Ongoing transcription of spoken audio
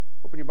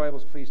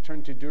Bibles, please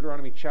turn to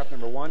Deuteronomy chapter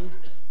number 1.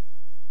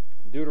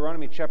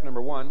 Deuteronomy chapter number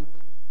 1.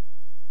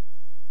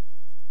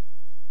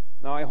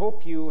 Now, I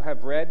hope you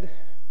have read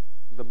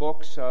the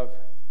books of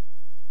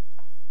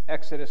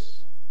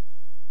Exodus,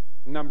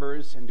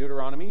 Numbers, and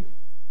Deuteronomy,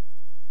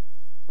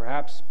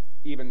 perhaps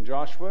even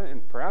Joshua,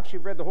 and perhaps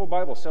you've read the whole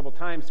Bible several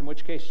times, in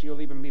which case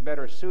you'll even be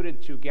better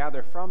suited to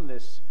gather from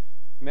this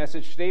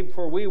message today,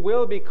 for we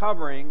will be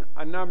covering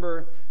a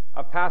number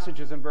of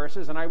passages and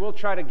verses, and I will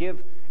try to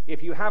give,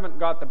 if you haven't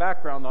got the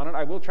background on it,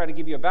 I will try to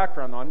give you a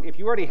background on it. If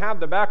you already have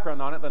the background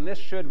on it, then this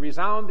should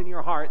resound in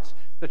your hearts,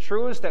 the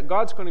truths that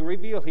God's going to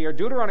reveal here.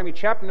 Deuteronomy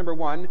chapter number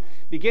 1,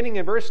 beginning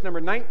in verse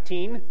number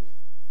 19.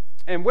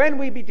 And when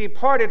we be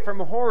departed from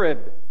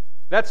Horeb,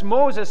 that's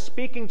Moses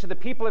speaking to the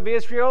people of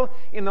Israel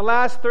in the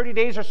last 30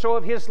 days or so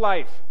of his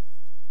life.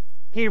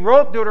 He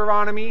wrote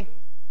Deuteronomy,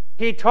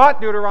 he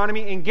taught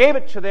Deuteronomy and gave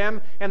it to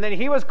them, and then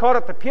he was called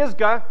up to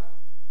Pisgah,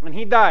 and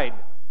he died.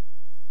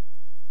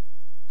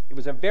 It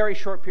was a very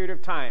short period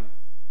of time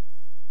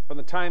from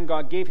the time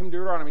God gave him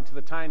Deuteronomy to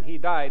the time he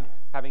died,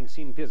 having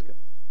seen Pisgah,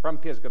 from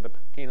Pisgah, the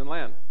Canaan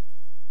land.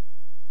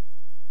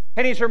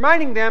 And he's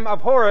reminding them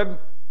of Horeb,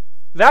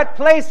 that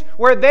place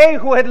where they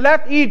who had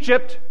left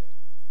Egypt,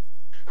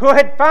 who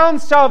had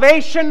found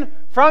salvation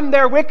from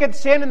their wicked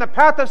sin and the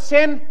path of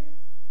sin,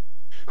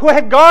 who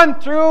had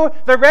gone through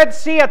the Red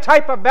Sea, a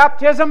type of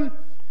baptism,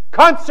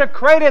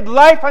 consecrated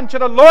life unto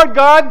the Lord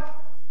God,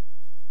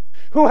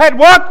 who had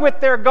walked with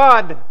their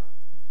God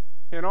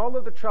in all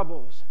of the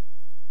troubles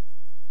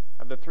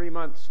of the 3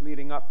 months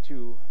leading up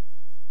to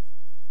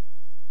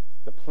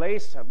the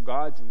place of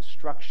God's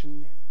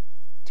instruction,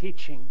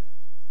 teaching,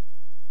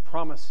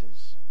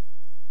 promises.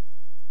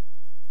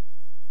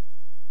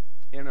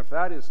 And if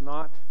that is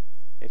not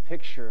a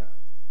picture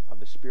of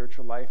the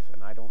spiritual life,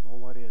 then I don't know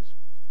what is.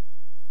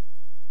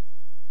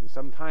 And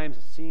sometimes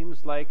it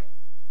seems like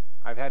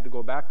I've had to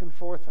go back and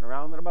forth and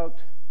around and about.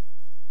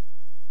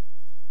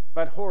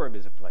 But Horeb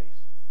is a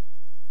place.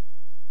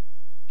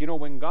 You know,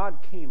 when God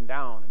came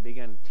down and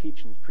began to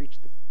teach and preach,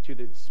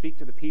 speak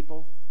to the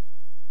people,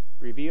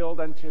 revealed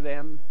unto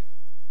them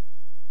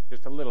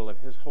just a little of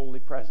His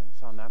holy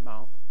presence on that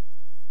mount.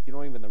 You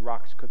know, even the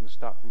rocks couldn't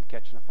stop from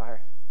catching a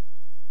fire.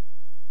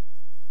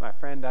 My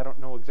friend, I don't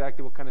know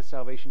exactly what kind of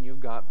salvation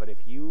you've got, but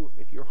if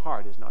your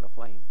heart is not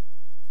aflame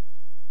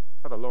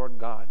for the Lord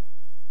God,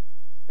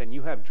 then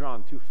you have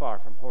drawn too far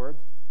from Horeb,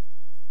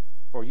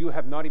 or you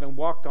have not even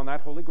walked on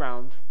that holy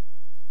ground,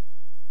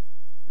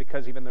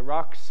 because even the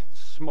rocks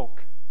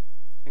smoke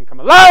and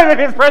come alive in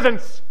His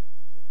presence.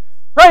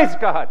 Praise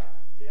God.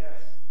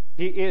 Yes.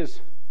 He is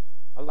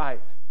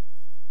alive,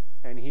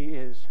 and He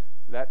is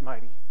that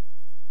mighty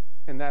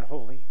and that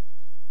holy.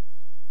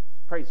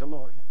 Praise the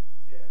Lord.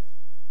 Yes.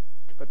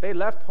 But they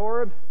left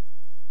Horeb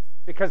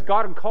because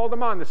God had called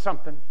them on to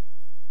something.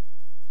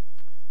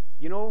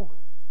 You know,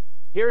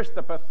 here's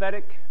the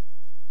pathetic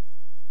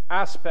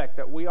aspect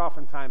that we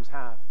oftentimes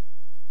have.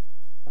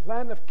 The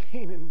land of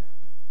Canaan,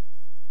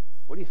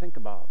 what do you think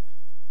about?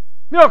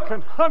 Milk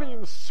and honey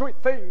and sweet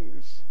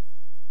things.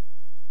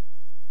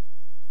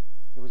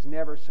 It was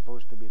never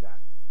supposed to be that.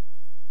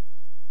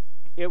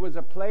 It was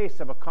a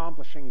place of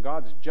accomplishing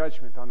God's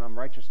judgment on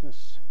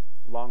unrighteousness,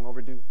 long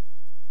overdue.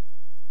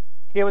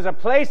 It was a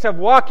place of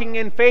walking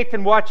in faith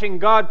and watching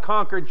God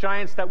conquer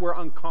giants that were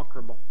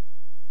unconquerable.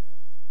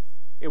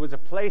 It was a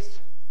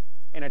place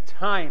and a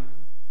time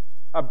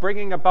of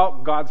bringing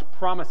about God's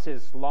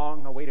promises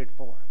long awaited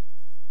for.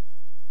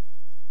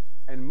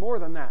 And more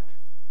than that,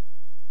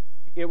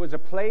 it was a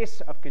place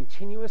of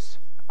continuous,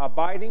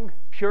 abiding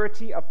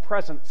purity of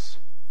presence,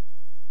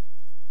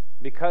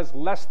 because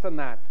less than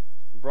that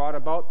brought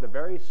about the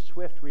very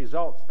swift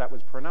results that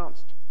was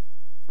pronounced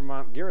from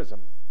Mount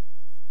Gerizim.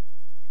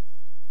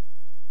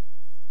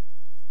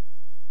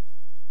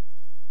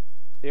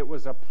 It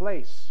was a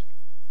place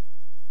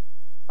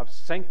of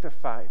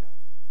sanctified,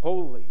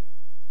 holy,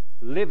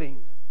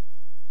 living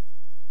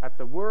at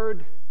the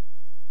Word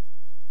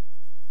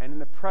and in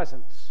the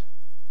presence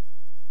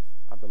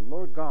of the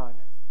Lord God,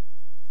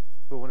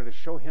 who wanted to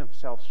show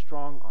Himself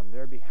strong on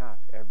their behalf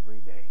every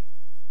day.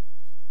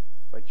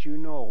 But you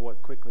know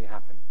what quickly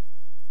happened.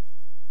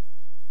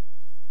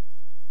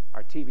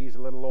 Our TV's a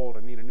little old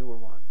and need a newer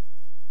one.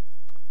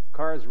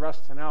 Car's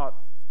rusting out.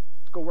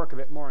 Let's go work a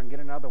bit more and get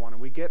another one.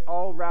 And we get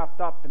all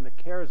wrapped up in the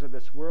cares of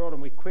this world,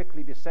 and we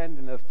quickly descend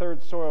into the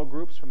third soil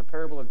groups from the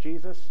parable of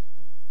Jesus,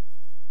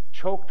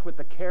 choked with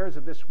the cares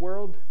of this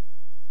world.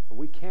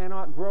 We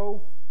cannot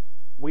grow.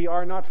 We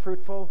are not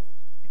fruitful.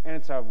 And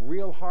it's a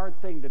real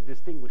hard thing to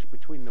distinguish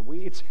between the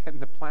weeds and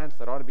the plants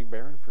that ought to be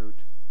bearing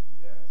fruit.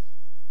 Yes.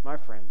 My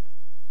friend,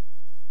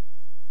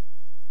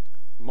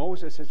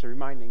 Moses is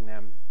reminding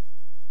them,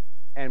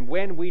 and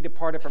when we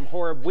departed from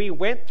Horeb, we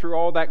went through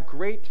all that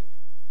great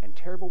and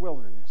terrible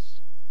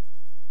wilderness,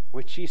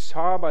 which ye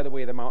saw by the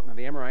way of the mountain of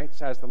the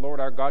Amorites, as the Lord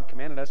our God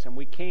commanded us, and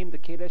we came to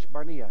Kadesh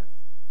Barnea.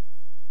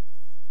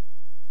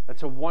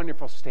 That's a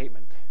wonderful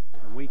statement.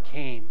 And we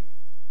came.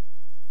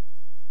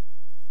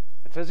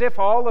 It's as if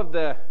all of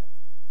the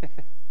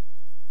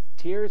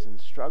tears and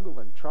struggle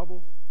and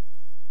trouble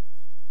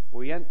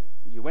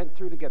you went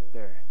through to get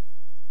there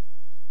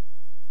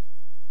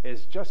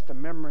is just a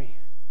memory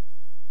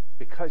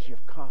because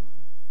you've come.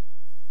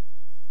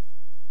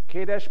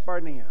 Kadesh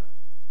Barnea.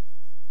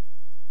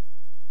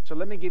 So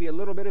let me give you a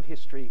little bit of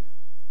history.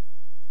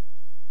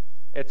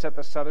 It's at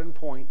the southern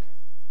point.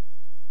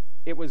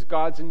 It was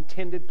God's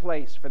intended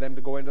place for them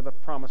to go into the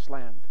promised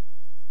land.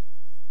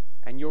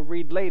 And you'll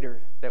read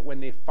later that when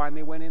they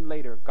finally went in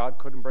later, God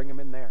couldn't bring them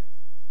in there.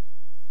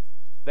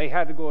 They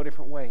had to go a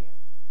different way.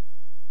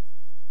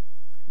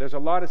 There's a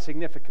lot of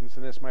significance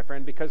in this, my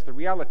friend, because the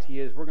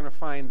reality is we're going to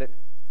find that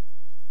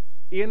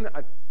in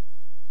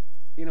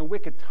a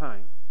wicked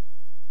time,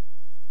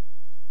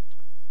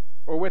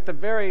 or with a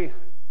very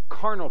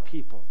carnal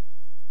people,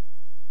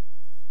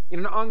 in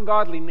an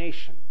ungodly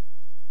nation,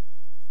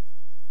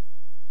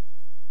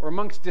 or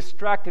amongst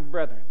distracted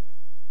brethren,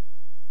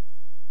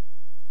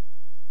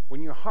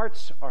 when your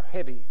hearts are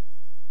heavy,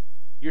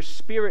 your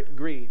spirit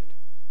grieved,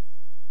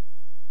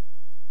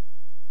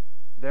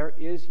 there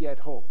is yet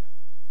hope.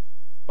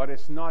 But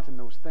it's not in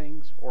those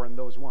things or in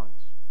those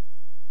ones.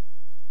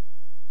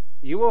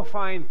 You will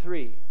find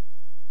three.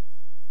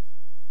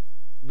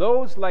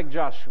 Those like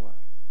Joshua.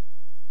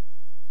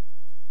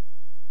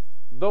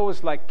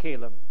 Those like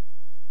Caleb.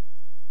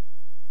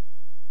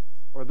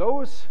 Or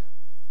those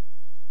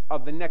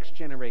of the next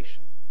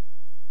generation.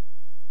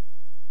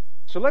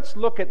 So let's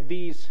look at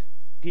these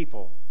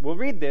people. We'll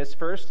read this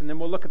first, and then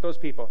we'll look at those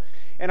people.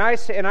 And I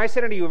said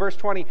unto you, verse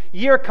 20,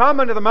 Ye are come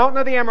unto the mountain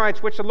of the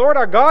Amorites, which the Lord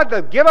our God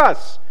doth give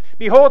us.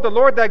 Behold, the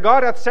Lord thy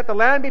God hath set the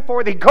land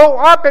before thee. Go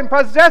up and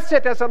possess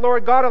it, as the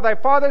Lord God of thy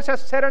fathers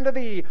hath said unto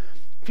thee.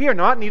 Fear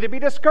not, neither be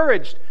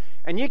discouraged.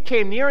 And ye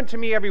came near unto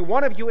me, every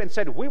one of you, and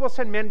said, We will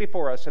send men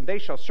before us, and they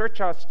shall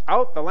search us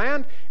out the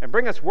land, and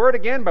bring us word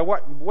again by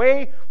what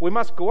way we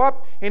must go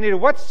up, and into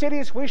what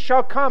cities we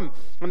shall come.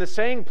 And the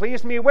saying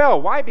pleased me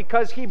well. Why?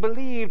 Because he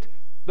believed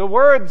the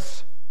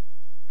words,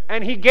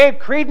 and he gave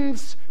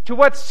credence to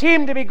what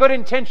seemed to be good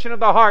intention of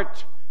the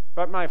heart.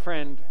 But my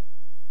friend,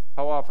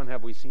 how often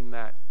have we seen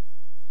that?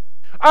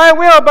 I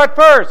will, but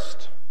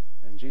first.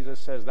 And Jesus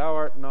says, Thou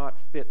art not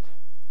fit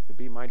to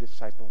be my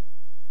disciple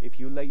if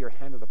you lay your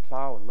hand to the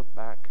plow and look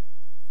back.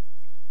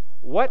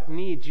 What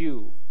need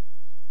you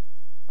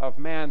of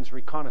man's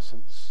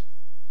reconnaissance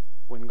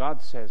when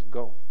God says,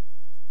 Go?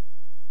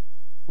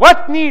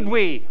 What need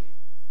we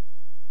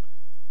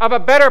of a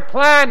better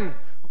plan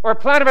or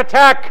plan of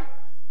attack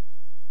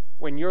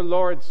when your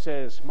Lord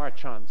says,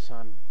 March on,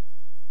 son.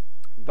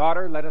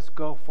 Daughter, let us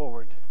go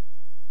forward.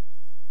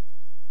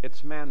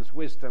 It's man's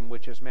wisdom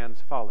which is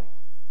man's folly,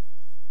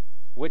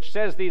 which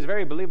says these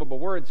very believable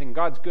words in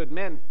God's good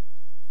men,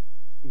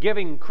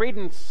 giving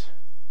credence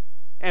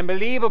and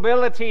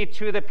believability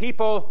to the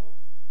people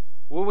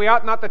who we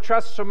ought not to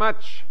trust so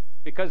much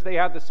because they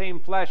had the same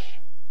flesh.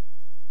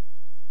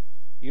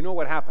 You know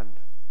what happened.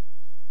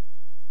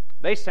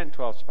 They sent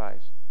 12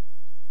 spies.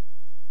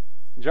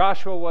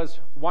 Joshua was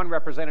one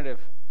representative.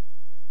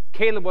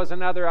 Caleb was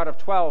another out of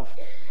 12.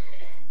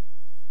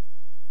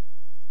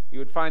 You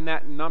would find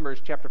that in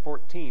Numbers chapter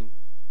 14.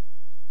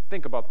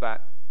 Think about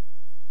that.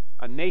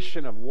 A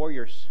nation of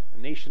warriors, a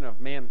nation of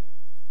men.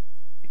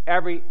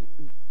 Every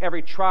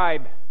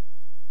tribe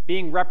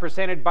being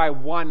represented by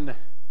one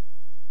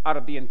out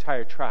of the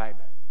entire tribe.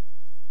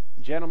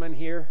 Gentlemen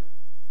here,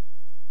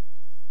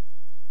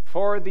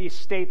 for the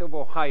state of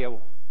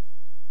Ohio,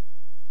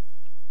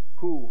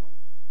 who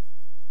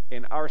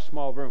in our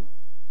small room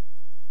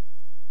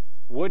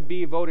would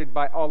be voted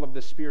by all of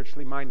the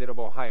spiritually minded of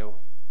Ohio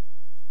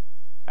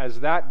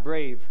as that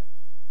brave,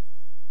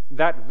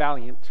 that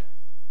valiant,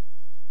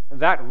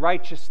 that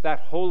righteous, that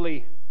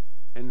holy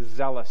and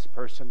zealous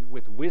person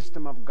with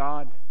wisdom of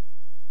God,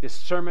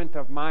 discernment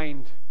of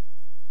mind,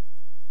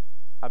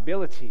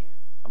 ability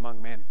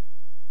among men,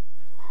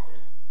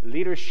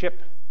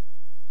 leadership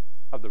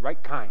of the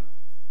right kind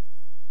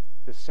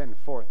to send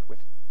forth with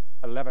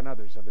 11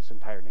 others of this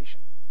entire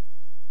nation.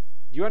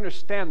 Do you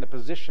understand the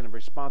position of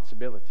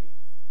responsibility?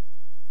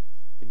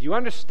 Do you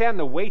understand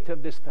the weight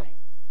of this thing?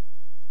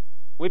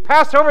 We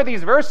pass over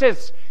these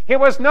verses. It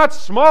was not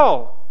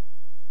small.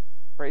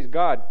 Praise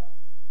God.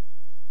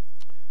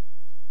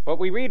 But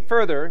we read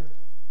further.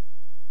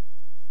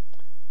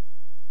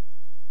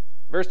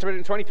 Verse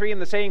 23, and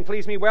the saying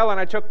pleased me well, and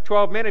I took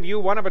 12 men of you,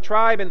 one of a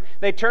tribe, and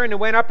they turned and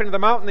went up into the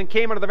mountain and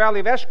came into the valley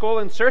of Eshcol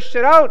and searched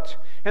it out.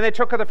 And they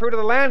took of the fruit of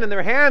the land in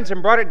their hands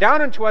and brought it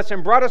down unto us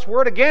and brought us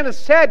word again and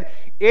said,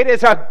 It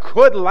is a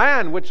good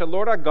land which the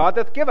Lord our God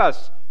doth give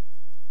us.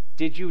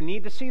 Did you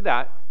need to see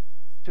that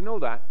to know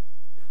that?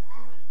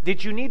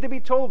 Did you need to be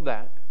told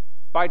that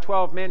by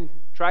 12 men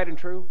tried and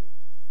true?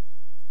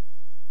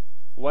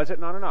 Was it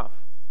not enough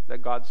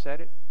that God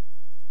said it?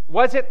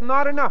 Was it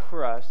not enough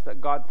for us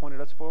that God pointed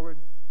us forward?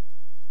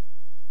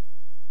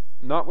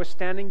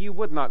 Notwithstanding, you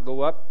would not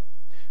go up,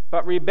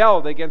 but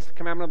rebelled against the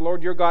commandment of the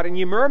Lord your God. And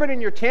ye murmured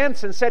in your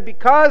tents and said,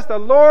 Because the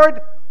Lord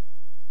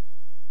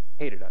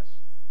hated us.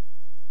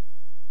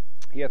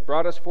 He hath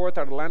brought us forth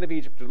out of the land of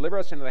Egypt to deliver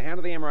us into the hand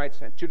of the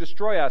Amorites and to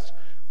destroy us.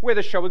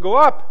 Whither shall we go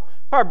up?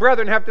 Our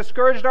brethren have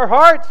discouraged our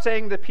hearts,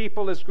 saying the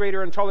people is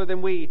greater and taller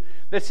than we.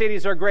 The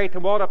cities are great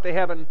and walled up to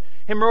heaven.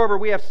 And moreover,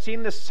 we have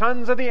seen the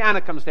sons of the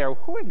Anakims there.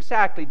 Who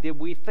exactly did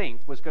we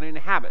think was going to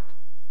inhabit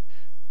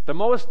the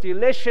most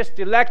delicious,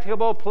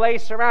 delectable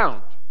place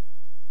around?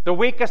 The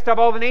weakest of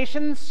all the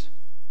nations?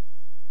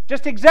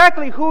 Just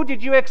exactly who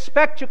did you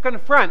expect to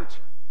confront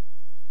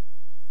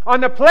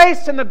on the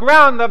place and the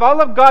ground of all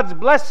of God's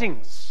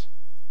blessings?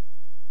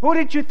 Who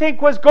did you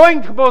think was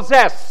going to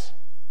possess,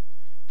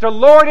 to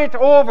lord it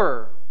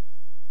over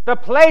the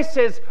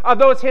places of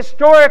those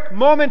historic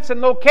moments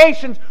and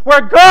locations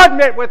where God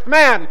met with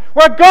man,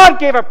 where God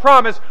gave a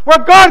promise, where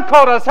God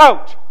called us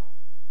out?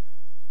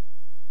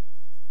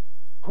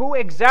 Who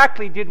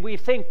exactly did we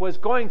think was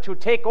going to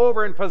take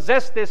over and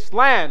possess this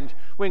land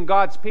when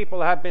God's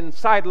people have been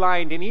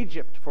sidelined in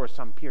Egypt for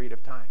some period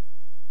of time?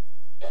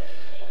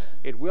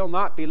 It will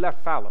not be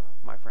left fallow,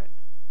 my friend.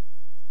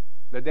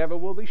 The devil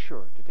will be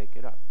sure to take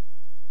it up.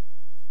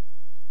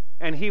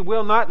 And he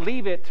will not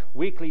leave it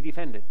weakly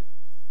defended.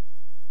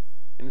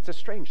 And it's a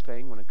strange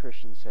thing when a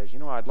Christian says,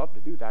 I'd love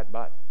to do that,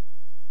 but...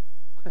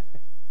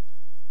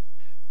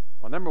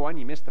 Well, number one,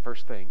 you missed the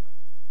first thing.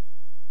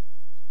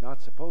 Not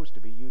supposed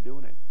to be you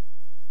doing it.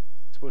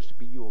 It's supposed to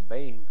be you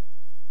obeying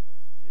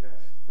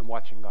and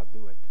watching God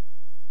do it.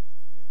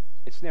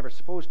 It's never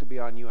supposed to be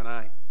on you and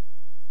I.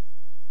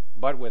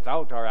 But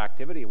without our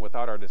activity,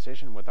 without our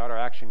decision, without our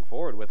action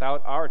forward,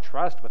 without our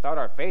trust, without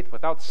our faith,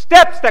 without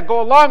steps that go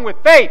along with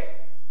faith,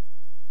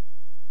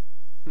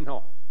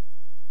 no,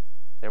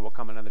 there will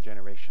come another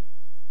generation.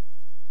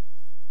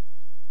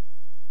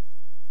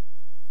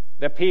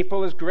 The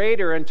people is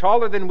greater and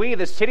taller than we.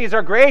 The cities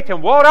are great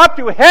and walled up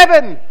to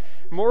heaven.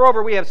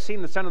 Moreover, we have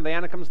seen the son of the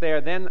Anakims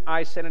there. Then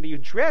I said unto you,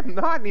 dread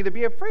not, neither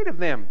be afraid of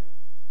them.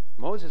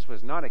 Moses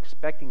was not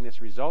expecting this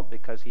result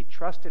because he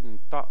trusted and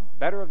thought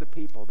better of the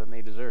people than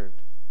they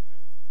deserved.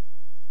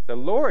 The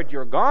Lord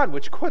your God,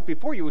 which goeth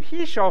before you,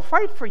 he shall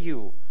fight for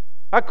you,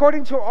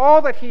 according to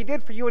all that he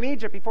did for you in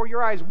Egypt before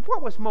your eyes.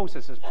 What was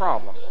Moses'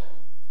 problem?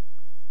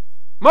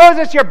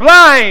 Moses, you're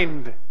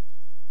blind.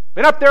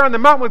 Been up there on the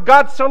mountain with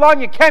God so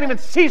long you can't even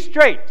see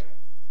straight.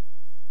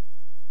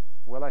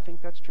 Well, I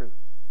think that's true.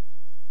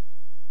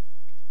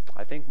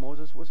 I think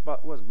Moses was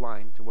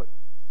blind to what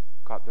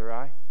caught their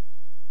eye.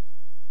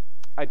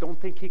 I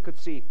don't think he could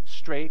see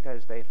straight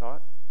as they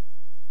thought.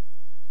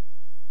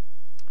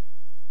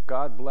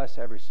 God bless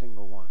every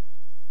single one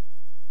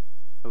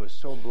who is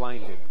so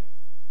blinded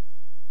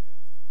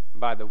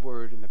by the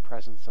word and the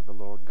presence of the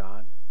Lord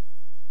God,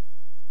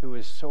 who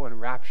is so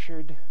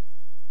enraptured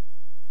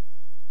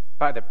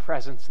by the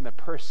presence and the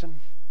person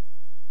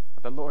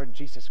of the Lord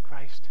Jesus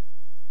Christ,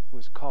 who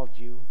has called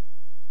you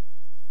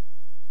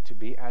to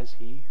be as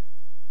he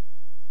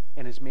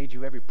and has made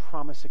you every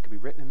promise that could be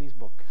written in these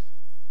books.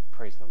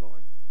 Praise the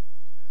Lord.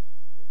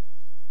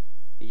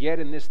 Yet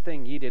in this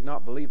thing ye did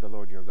not believe the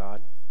Lord your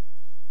God,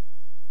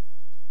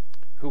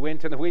 who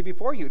went in the way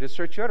before you to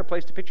search you out a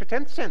place to pitch your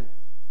tents in.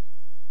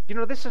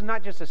 This is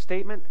not just a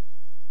statement.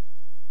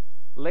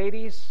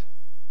 Ladies,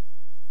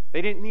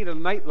 they didn't need a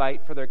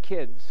nightlight for their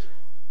kids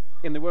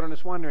in the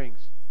wilderness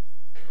wanderings,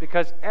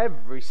 because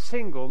every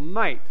single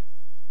night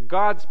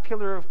God's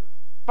pillar of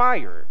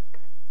fire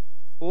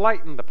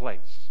lightened the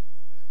place,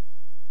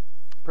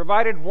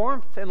 provided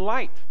warmth and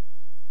light.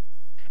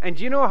 And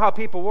do you know how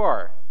people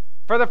were?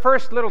 For the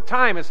first little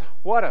time is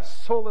what a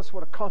solace,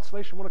 what a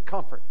consolation, what a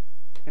comfort.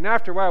 And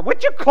after a while,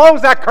 would you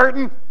close that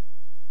curtain?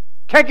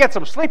 Can't get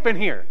some sleep in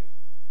here.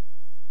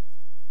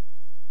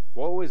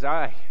 Woe is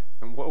I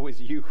and woe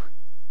is you,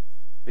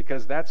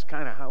 because that's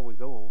kind of how we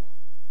go.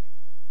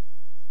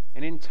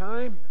 And in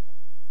time,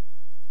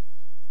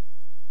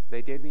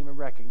 they didn't even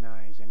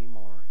recognize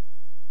anymore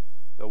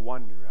the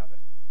wonder of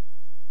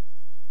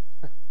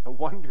it. The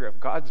wonder of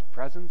God's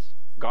presence,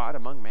 God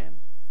among men.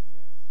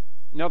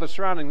 Now, the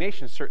surrounding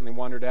nations certainly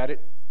wondered at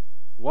it.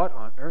 What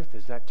on earth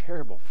is that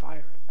terrible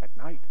fire at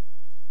night?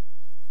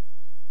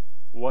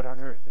 What on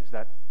earth is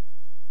that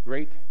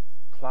great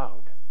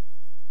cloud?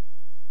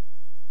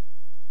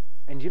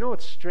 And you know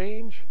what's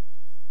strange?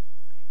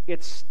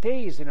 It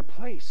stays in a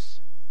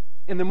place.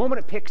 And the moment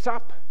it picks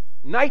up,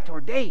 night or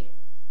day,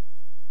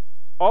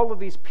 all of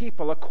these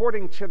people,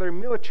 according to their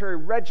military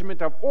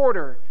regiment of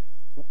order.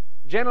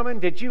 Gentlemen,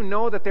 did you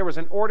know that there was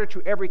an order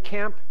to every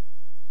camp,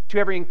 to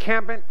every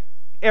encampment?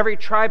 Every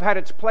tribe had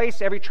its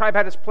place. Every tribe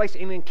had its place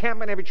in the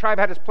encampment. Every tribe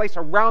had its place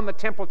around the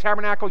temple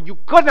tabernacle. You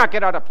could not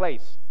get out of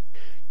place.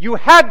 You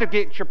had to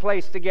get your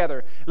place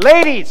together.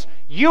 Ladies,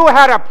 you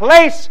had a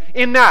place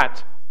in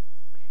that.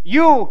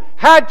 You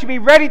had to be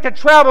ready to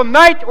travel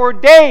night or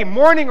day,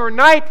 morning or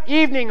night,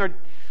 evening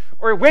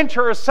or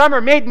winter or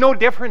summer, made no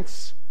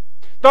difference.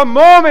 The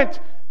moment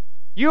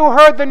you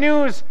heard the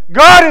news,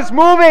 God is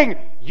moving,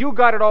 you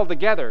got it all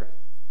together.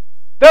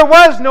 There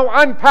was no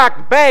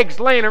unpacked bags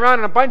laying around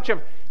and a bunch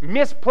of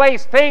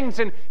misplaced things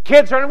and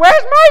kids running,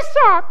 where's my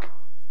sock?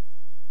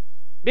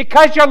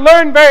 Because you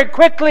learn very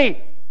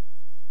quickly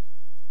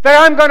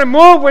that I'm going to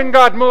move when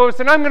God moves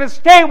and I'm going to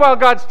stay while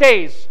God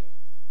stays.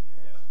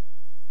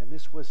 And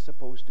this was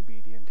supposed to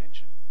be the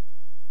intention.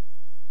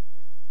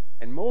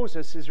 And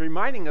Moses is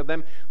reminding of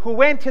them, who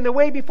went in the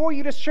way before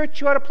you to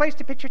search you out a place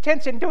to pitch your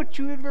tents in. Don't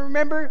you even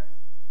remember?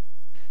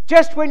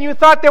 Just when you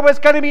thought there was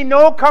going to be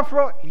no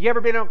comfortable... You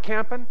ever been out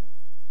camping?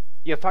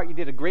 You thought you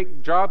did a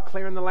great job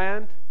clearing the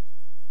land?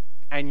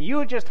 And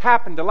you just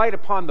happened to light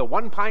upon the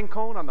one pine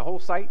cone on the whole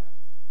site?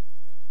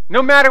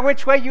 No matter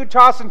which way you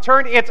toss and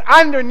turn, it's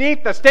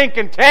underneath the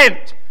stinking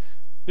tent.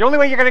 The only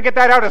way you're going to get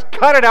that out is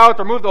cut it out,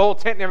 remove the whole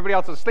tent, and everybody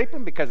else is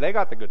sleeping because they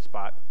got the good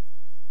spot.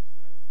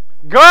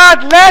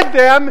 God led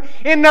them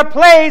in the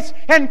place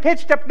and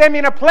pitched up them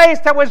in a place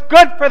that was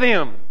good for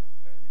them.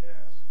 Yes.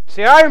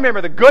 See, I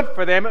remember the good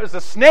for them. It was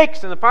the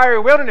snakes in the fiery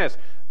wilderness.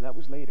 And that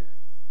was later.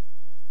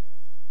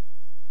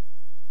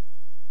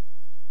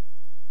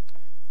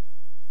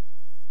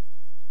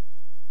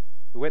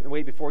 Who went the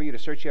way before you to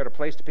search you out a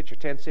place to pitch your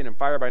tents in, and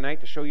fire by night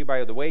to show you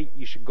by the way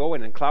you should go,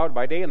 and in cloud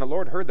by day. And the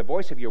Lord heard the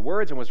voice of your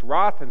words, and was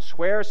wroth, and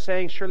sware,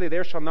 saying, surely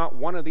there shall not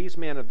one of these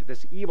men of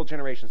this evil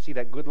generation see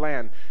that good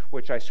land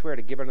which I swear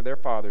to give unto their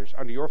fathers,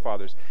 unto your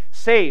fathers.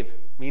 Save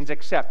means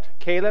except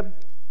Caleb,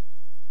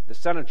 the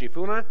son of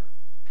Jephunneh,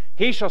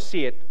 he shall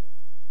see it,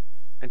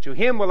 and to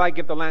him will I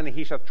give the land that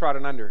he shall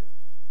trodden under,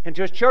 and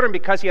to his children,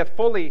 because he hath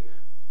wholly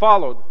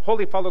followed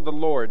the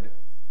Lord.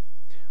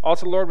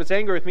 Also the Lord was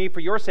angry with me for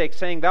your sake,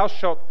 saying, Thou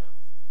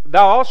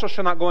also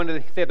shalt not go into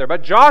thither.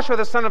 But Joshua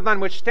the son of Nun,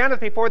 which standeth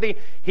before thee,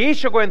 he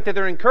shall go in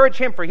thither, and encourage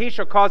him, for he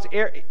shall cause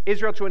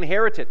Israel to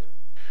inherit it.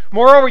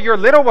 Moreover, your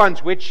little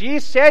ones, which ye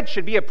said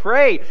should be a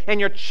prey, and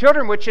your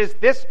children, which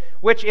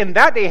in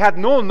that day had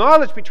no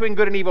knowledge between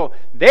good and evil,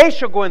 they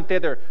shall go in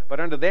thither, but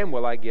unto them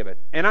will I give it.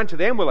 And unto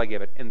them will I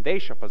give it, and they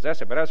shall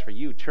possess it. But as for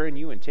you, turn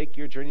you and take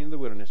your journey into the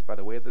wilderness by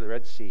the way of the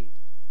Red Sea.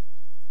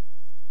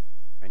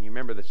 And you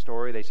remember the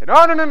story? They said,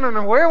 oh,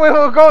 no, where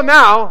will we go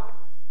now?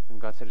 And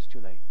God said, it's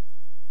too late.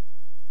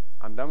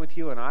 I'm done with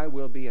you, and I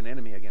will be an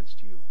enemy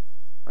against you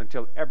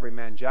until every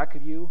man jack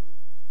of you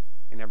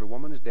and every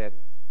woman is dead.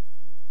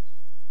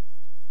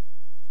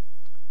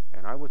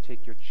 And I will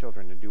take your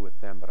children and do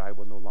with them, but I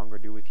will no longer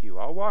do with you.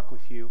 I'll walk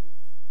with you,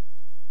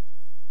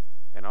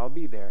 and I'll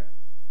be there,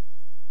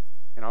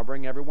 and I'll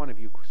bring every one of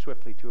you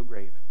swiftly to a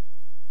grave.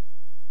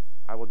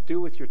 I will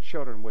do with your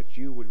children what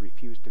you would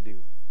refuse to do.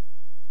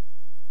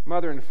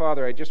 Mother and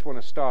Father, I just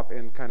want to stop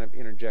and kind of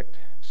interject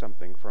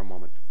something for a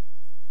moment.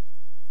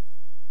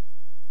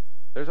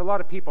 There's a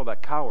lot of people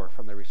that cower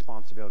from their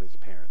responsibility as a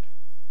parent.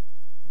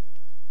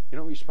 You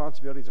know what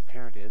responsibility as a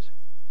parent is?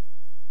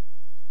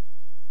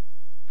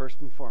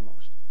 First and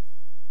foremost,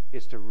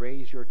 is to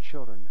raise your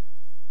children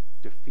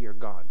to fear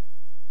God.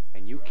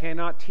 And you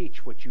cannot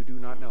teach what you do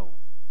not know.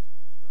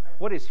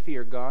 What is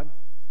fear, God?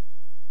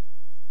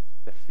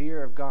 The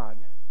fear of God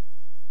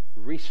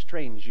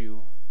restrains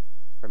you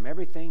from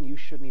everything you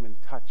shouldn't even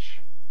touch.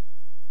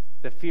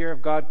 The fear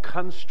of God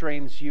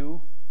constrains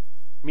you,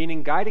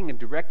 meaning guiding and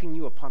directing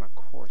you upon a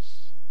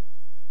course.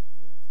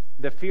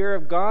 The fear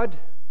of God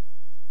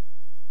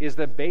is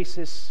the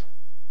basis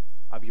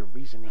of your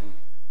reasoning.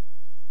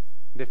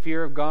 The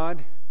fear of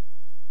God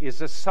is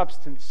the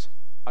substance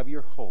of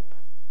your hope.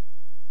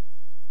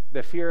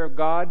 The fear of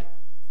God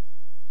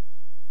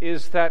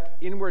is that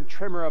inward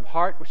tremor of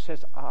heart which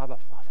says, Abba,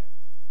 Father,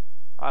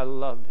 I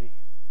love thee.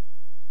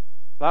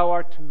 Thou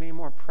art to me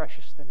more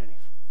precious than anything.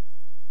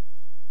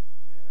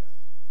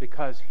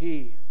 Because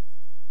he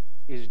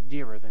is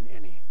dearer than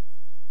any.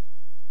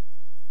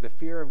 The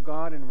fear of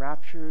God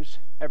enraptures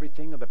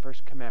everything of the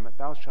first commandment.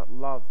 Thou shalt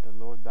love the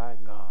Lord thy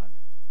God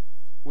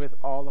with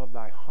all of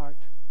thy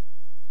heart,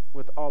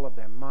 with all of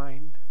thy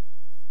mind,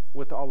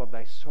 with all of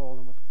thy soul,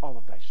 and with all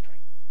of thy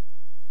strength.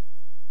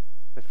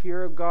 The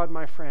fear of God,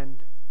 my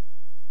friend,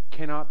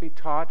 cannot be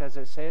taught. As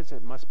it says,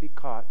 it must be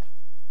caught.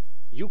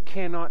 You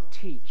cannot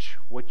teach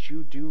what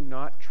you do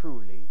not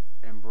truly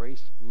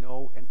embrace,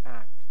 know, and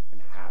act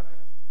and have.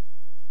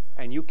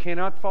 And you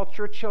cannot fault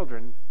your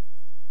children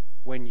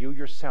when you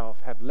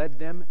yourself have led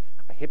them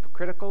a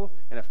hypocritical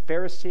and a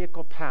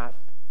pharisaical path,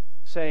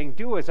 saying,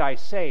 do as I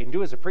say and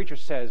do as the preacher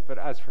says, but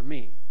as for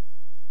me.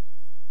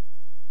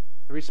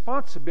 The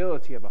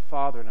responsibility of a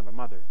father and of a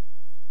mother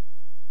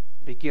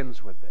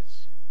begins with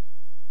this.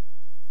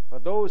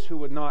 But those who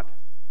would not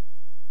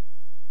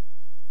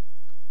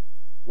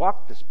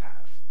walk this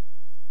path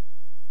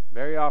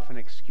very often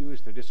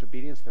excuse their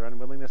disobedience, their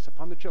unwillingness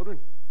upon the children.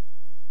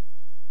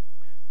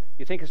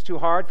 You think it's too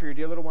hard for your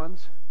dear little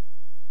ones?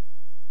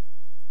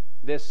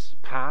 This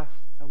path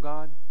of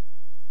God?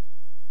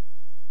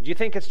 Do you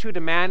think it's too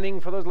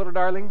demanding for those little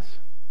darlings?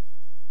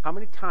 How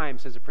many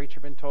times has a preacher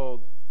been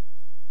told,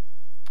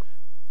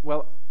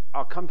 well,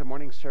 I'll come to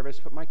morning service,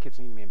 but my kids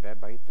need to be in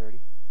bed by 8:30?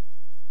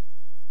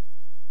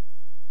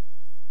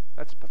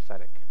 That's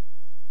pathetic.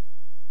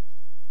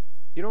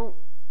 You know,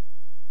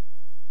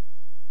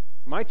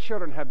 my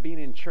children have been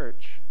in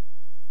church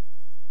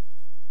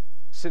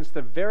since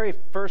the very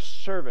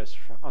first service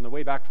on the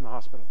way back from the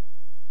hospital.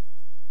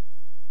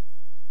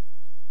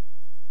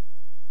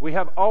 We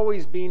have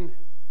always been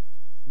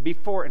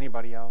before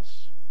anybody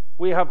else.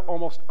 We have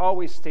almost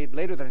always stayed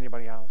later than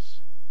anybody else.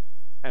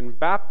 And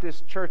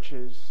Baptist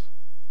churches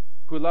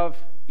who love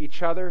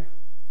each other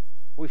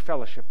We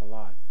fellowship a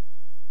lot.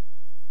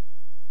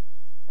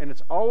 And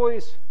it's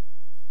always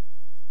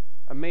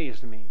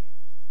amazed me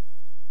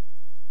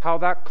how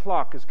that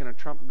clock is going to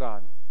trump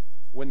God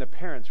when the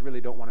parents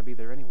really don't want to be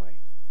there anyway.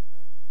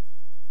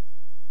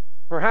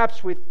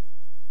 Perhaps we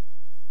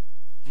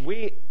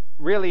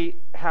really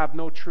have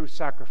no true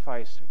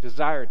sacrifice,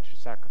 desire to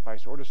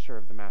sacrifice or to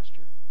serve the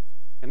Master.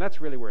 And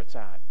that's really where it's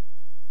at.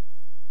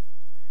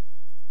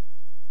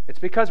 It's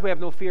because we have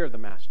no fear of the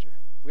Master.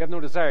 We have no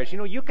desires.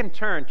 You can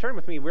turn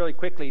with me really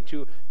quickly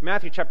to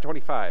Matthew chapter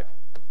 25.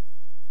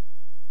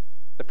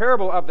 The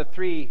parable of the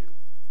three.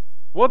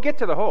 We'll get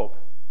to the hope.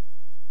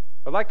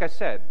 But like I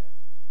said,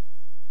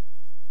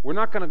 we're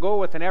not going to go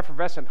with an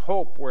effervescent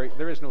hope where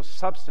there is no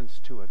substance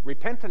to it.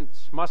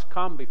 Repentance must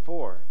come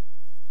before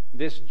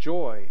this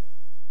joy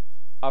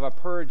of a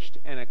purged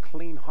and a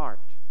clean heart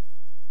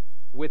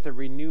with a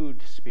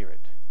renewed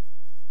spirit.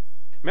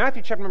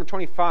 Matthew chapter number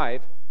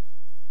 25,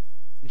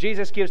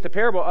 Jesus gives the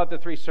parable of the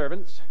three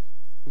servants.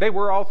 They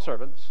were all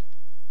servants,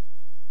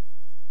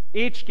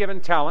 each given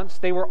talents.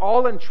 They were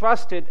all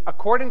entrusted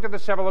according to the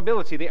several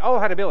ability. They all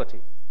had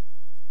ability.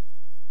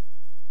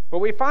 But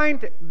we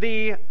find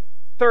the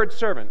third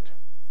servant,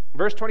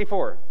 verse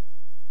 24.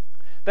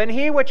 Then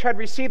he which had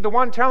received the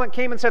one talent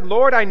came and said,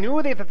 Lord, I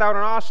knew thee that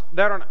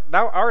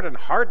thou art an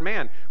hard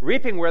man,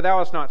 reaping where thou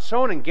hast not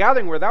sown, and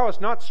gathering where thou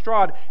hast not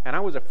strawed. And I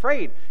was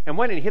afraid, and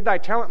went and hid thy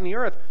talent in the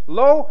earth.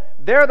 Lo,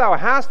 there thou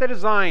hast that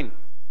is thine.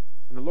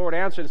 And the Lord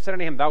answered and said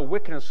unto him, Thou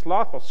wicked and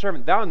slothful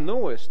servant, thou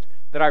knewest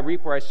that I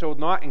reap where I sowed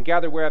not, and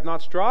gather where I have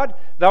not strawed.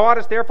 Thou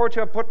oughtest therefore to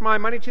have put my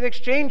money to the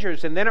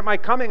exchangers, and then at my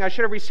coming I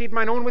should have received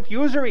mine own with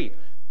usury.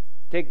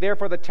 Take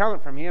therefore the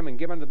talent from him, and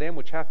give unto them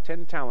which hath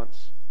 10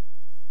 talents.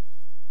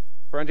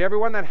 For unto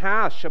everyone that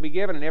hath shall be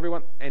given,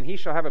 and he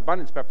shall have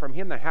abundance, but from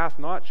him that hath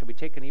not shall be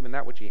taken even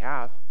that which he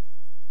hath.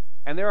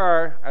 And there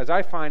are, as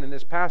I find in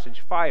this passage,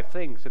 5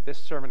 things that this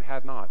servant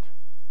had not.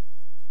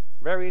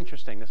 Very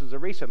interesting. This is a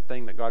recent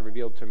thing that God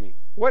revealed to me.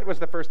 What was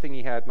the first thing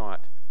he had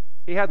not?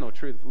 He had no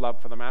true love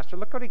for the Master.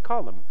 Look what he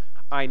called him.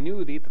 I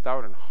knew thee that thou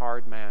art an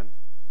hard man.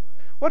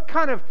 What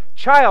kind of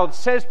child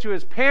says to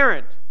his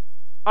parent,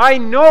 I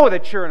know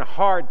that you're a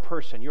hard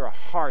person. You're a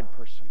hard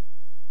person.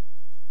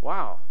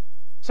 Wow.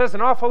 Says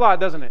an awful lot,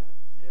 doesn't it?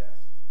 Yes.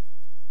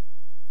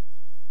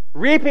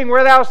 Reaping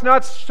where thou hast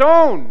not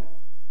sown.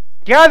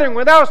 Gathering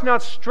where thou hast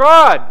not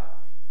strawed.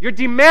 You're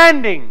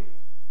demanding.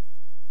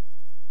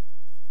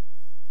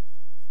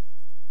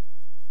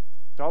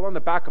 It's all on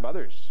the back of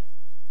others.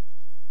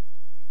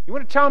 You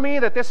want to tell me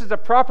that this is a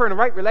proper and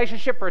right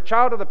relationship for a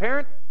child of the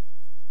parent?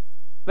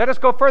 Let us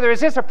go further.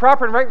 Is this a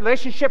proper and right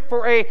relationship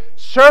for a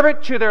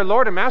servant to their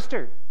Lord and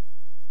Master?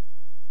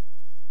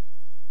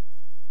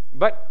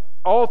 But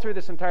all through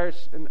this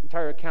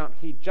entire account,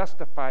 he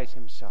justifies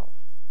himself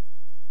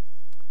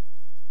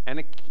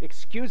and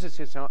excuses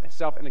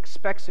himself and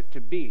expects it to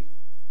be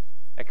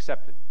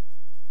accepted.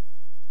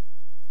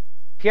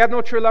 He had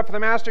no true love for the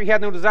Master. He had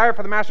no desire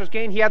for the Master's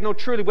gain. He had no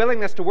true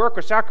willingness to work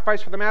or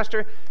sacrifice for the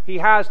Master. He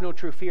has no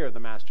true fear of the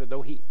Master,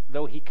 though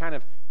he kind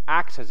of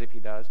acts as if he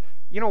does.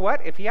 You know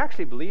what? If he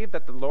actually believed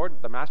that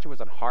the Master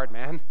was a hard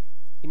man,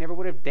 he never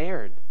would have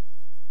dared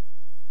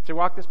to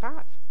walk this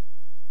path.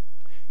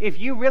 If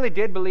you really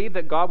did believe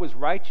that God was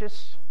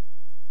righteous,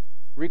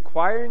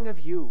 requiring of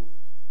you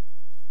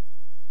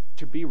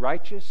to be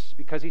righteous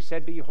because he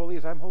said, Be ye holy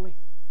as I am holy,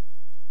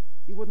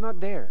 you would not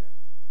dare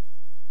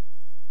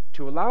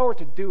to allow or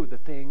to do the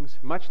things,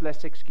 much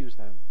less excuse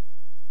them,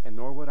 and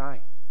nor would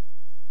I.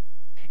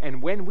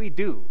 And when we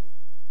do,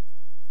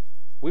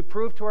 we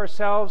prove to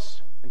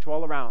ourselves and to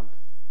all around,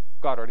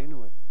 God already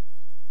knew it.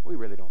 We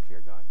really don't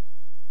fear God.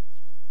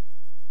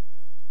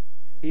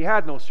 He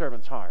had no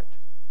servant's heart.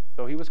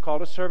 Though he was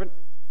called a servant,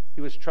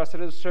 he was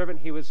trusted as a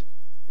servant, he was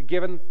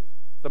given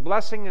the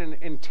blessing and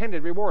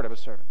intended reward of a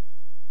servant.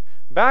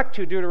 Back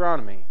to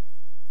Deuteronomy.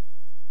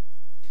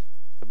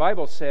 The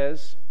Bible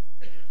says,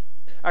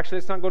 actually,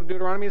 let's not go to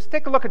Deuteronomy. Let's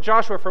take a look at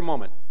Joshua for a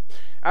moment.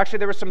 Actually,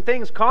 there were some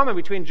things common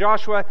between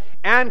Joshua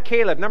and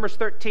Caleb. Numbers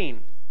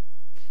 13.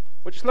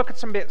 We'll just look at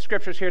some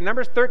scriptures here.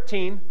 Numbers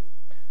 13,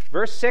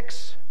 verse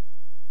 6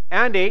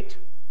 and 8.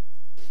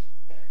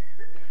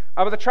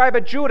 Of the tribe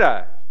of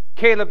Judah,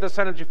 Caleb the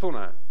son of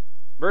Jephunneh.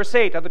 Verse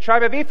 8, of the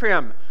tribe of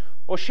Ephraim,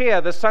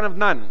 Hoshea the son of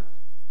Nun.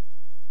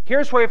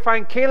 Here's where we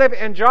find Caleb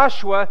and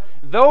Joshua,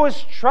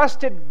 those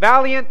trusted,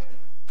 valiant,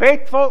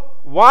 faithful,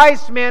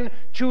 wise men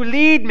to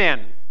lead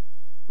men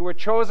who were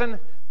chosen,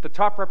 the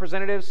top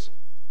representatives,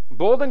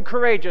 bold and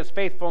courageous,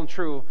 faithful and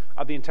true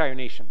of the entire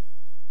nation.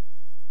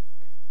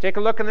 Take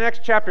a look in the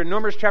next chapter,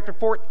 Numbers chapter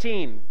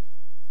 14,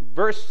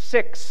 verse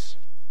 6.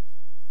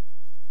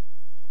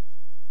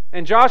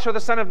 And Joshua the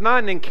son of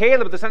Nun and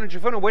Caleb the son of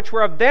Jephunneh, which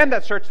were of them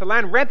that searched the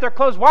land, rent their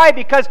clothes. Why?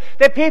 Because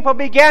the people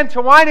began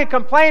to whine and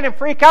complain and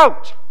freak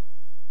out.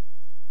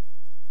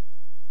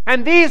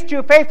 And these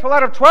 2 faithful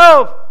out of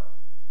 12,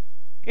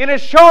 in a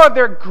show of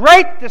their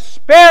great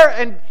despair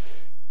and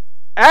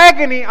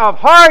agony of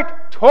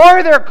heart,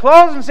 tore their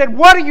clothes and said,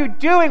 What are you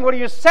doing? What are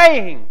you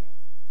saying?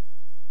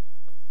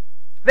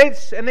 They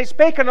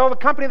spake unto all the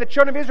company of the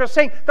children of Israel,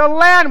 saying, the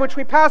land which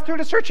we passed through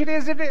to search it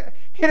is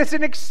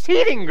an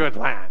exceeding good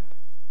land.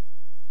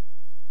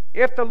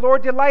 If the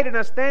Lord delight in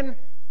us, then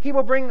he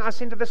will bring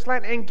us into this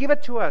land and give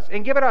it to us,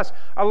 and give it us,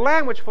 a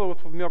land which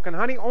floweth with milk and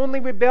honey. Only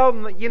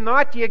rebel ye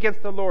not ye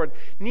against the Lord,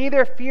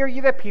 neither fear ye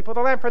the people of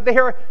the land, for they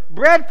are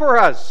bread for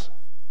us.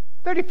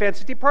 Their defense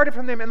is departed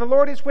from them, and the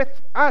Lord is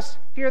with us.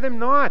 Fear them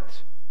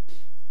not.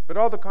 But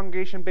all the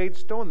congregation bade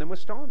stone them with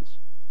stones.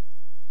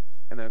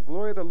 And the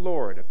glory of the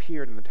Lord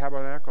appeared in the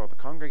tabernacle of the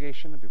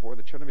congregation before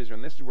the children of Israel.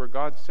 And this is where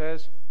God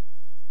says,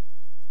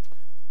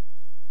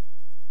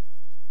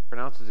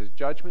 pronounces his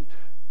judgment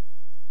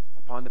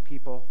upon the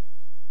people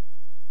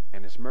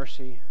and his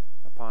mercy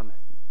upon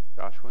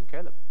Joshua and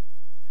Caleb.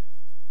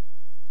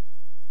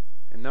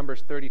 In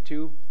Numbers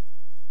 32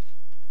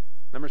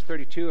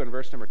 and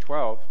verse number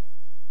 12,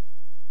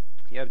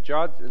 you have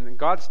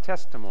God's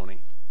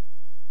testimony,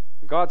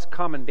 God's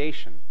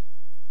commendation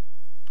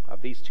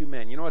of these two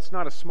men. You know, it's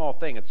not a small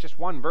thing. It's just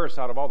one verse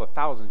out of all the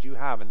thousands you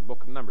have in the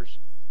book of Numbers.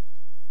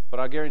 But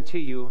I'll guarantee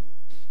you,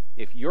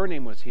 if your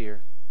name was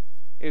here,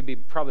 it would be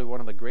probably one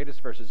of the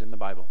greatest verses in the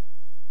Bible.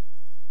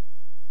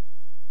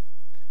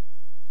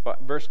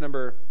 But verse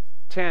number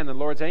 10, the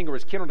Lord's anger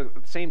was kindled at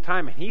the same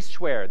time, and he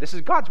sware, this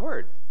is God's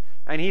word,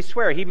 and he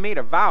sware, he made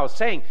a vow,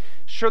 saying,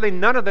 surely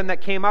none of them that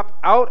came up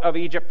out of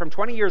Egypt from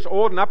 20 years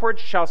old and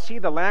upwards shall see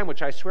the land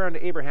which I swear unto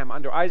Abraham,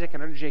 unto Isaac,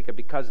 and unto Jacob,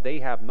 because they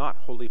have not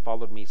wholly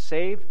followed me,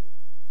 save,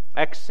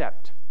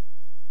 except,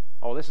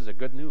 oh, this is a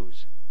good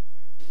news,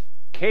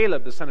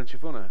 Caleb the son of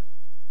Jephunneh,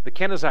 the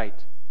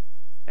Kenizzite,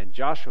 and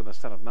Joshua the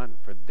son of Nun,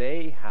 for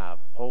they have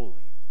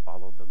wholly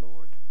followed the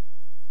Lord.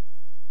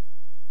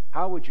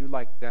 How would you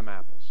like them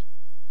apples?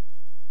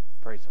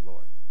 Praise the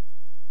Lord.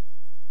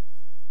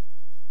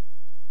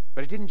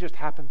 But it didn't just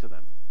happen to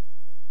them.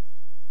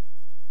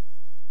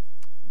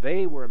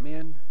 They were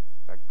men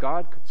that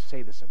God could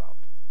say this about.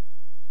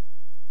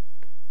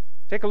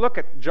 Take a look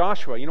at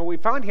Joshua. You know, we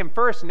found him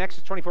first in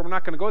Exodus 24. We're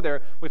not going to go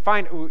there.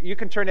 You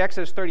can turn to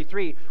Exodus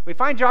 33. We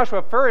find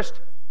Joshua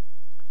first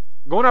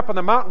going up on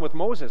the mountain with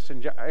Moses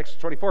in Exodus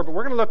 24. But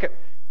we're going to look at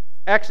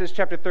Exodus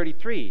chapter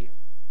 33.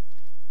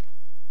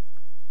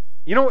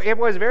 You know, it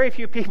was very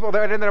few people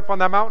that ended up on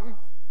that mountain,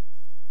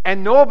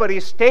 and nobody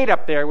stayed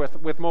up there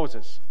with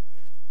Moses.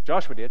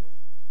 Joshua did.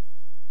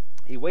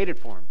 He waited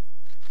for him.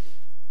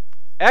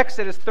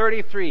 Exodus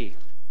 33.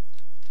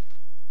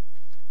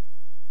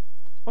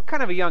 What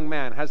kind of a young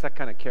man has that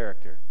kind of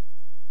character?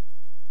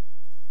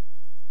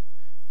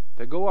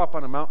 To go up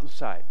on a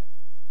mountainside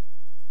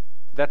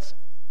that's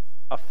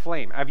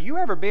aflame. Have you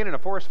ever been in a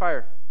forest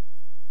fire?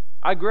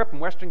 I grew up in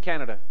Western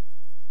Canada,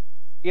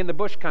 in the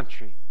bush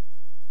country.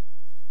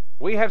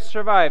 We have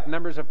survived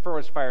numbers of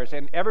forest fires,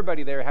 and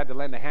everybody there had to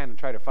lend a hand and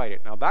try to fight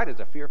it. Now that is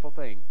a fearful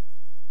thing.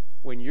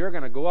 When you're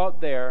going to go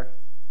out there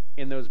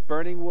in those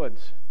burning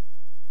woods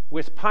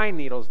with pine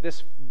needles,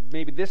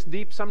 maybe this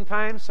deep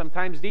sometimes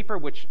deeper,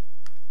 which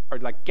are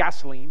like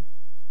gasoline,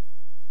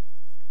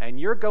 and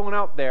you're going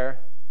out there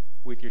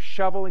with your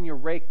shovel and your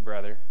rake,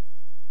 brother.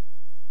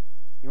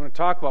 You want to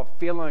talk about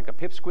feeling like a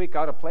pipsqueak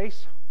out of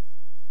place?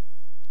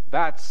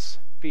 That's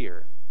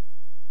fear.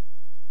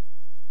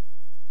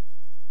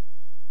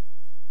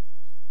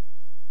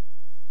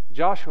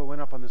 Joshua went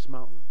up on this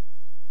mountain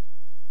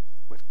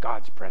with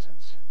God's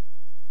presence,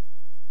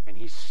 and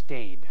he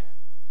stayed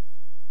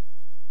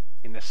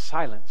in the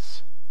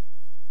silence,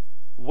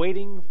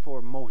 waiting for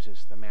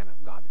Moses, the man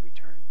of God, to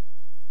return.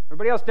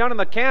 Everybody else down in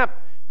the camp,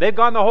 they've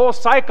gone the whole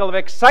cycle of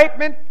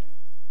excitement,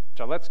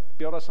 so let's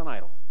build us an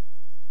idol.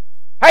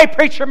 Hey,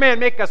 preacher man,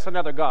 make us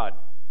another god.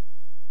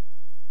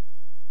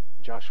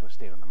 Joshua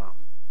stayed on the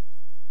mountain.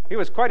 He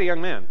was quite a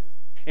young man.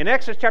 In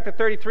Exodus chapter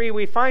 33,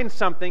 we find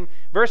something,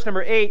 verse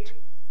number 8.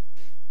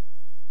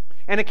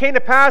 And it came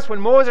to pass when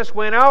Moses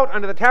went out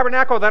unto the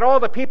tabernacle that all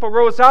the people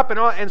rose up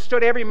and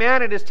stood every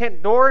man at his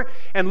tent door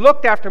and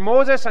looked after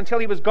Moses until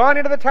he was gone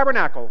into the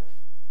tabernacle.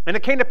 And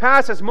it came to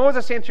pass as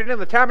Moses entered into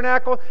the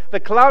tabernacle, the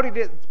cloudy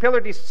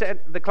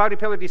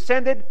pillar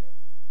descended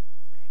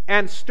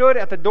and stood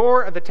at the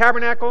door of the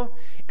tabernacle.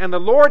 And the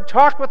Lord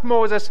talked with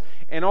Moses,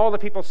 and all the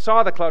people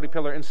saw the cloudy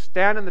pillar and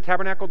stand in the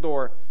tabernacle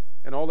door.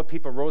 And all the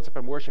people rose up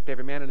and worshipped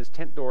every man in his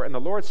tent door. And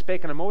the Lord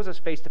spake unto Moses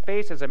face to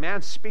face, as a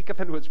man speaketh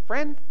unto his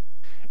friend.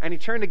 And he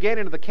turned again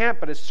into the camp,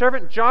 but his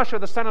servant Joshua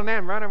the son of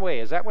Nun ran away.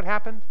 Is that what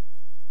happened?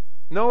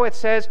 No, it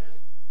says,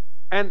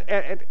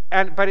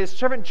 but his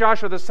servant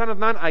Joshua the son of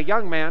Nun, a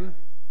young man,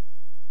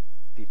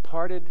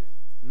 departed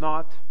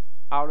not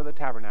out of the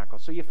tabernacle.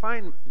 So you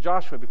find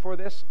Joshua before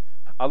this,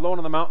 alone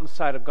on the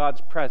mountainside of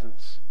God's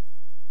presence,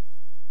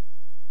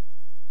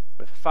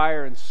 with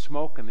fire and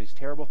smoke and these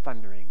terrible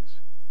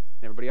thunderings.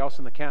 And everybody else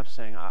in the camp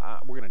saying,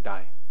 we're going to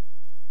die.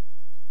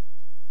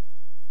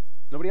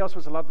 Nobody else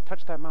was allowed to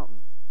touch that mountain.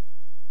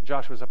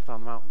 Joshua's up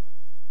on the mountain.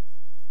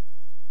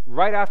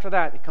 Right after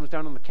that, he comes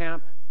down on the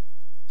camp.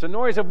 It's a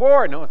noise of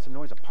war. No, it's a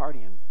noise of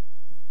partying.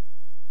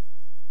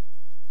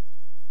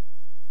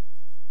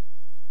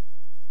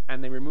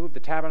 And they remove the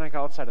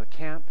tabernacle outside of the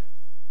camp.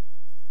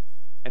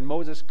 And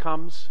Moses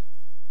comes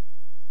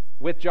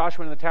with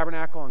Joshua in the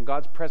tabernacle and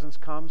God's presence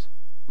comes,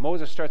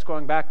 Moses starts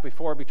going back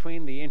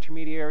between the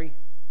intermediary,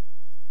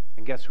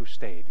 and guess who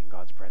stayed in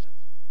God's presence?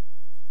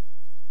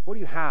 What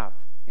do you have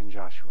in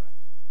Joshua?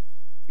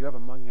 You have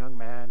a young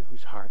man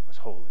whose heart was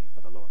holy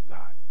for the Lord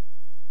God.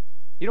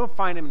 You don't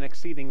find him an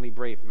exceedingly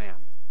brave man.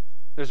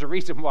 There's a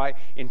reason why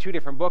in 2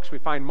 different books we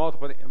find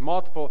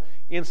multiple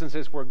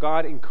instances where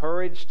God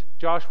encouraged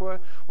Joshua,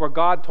 where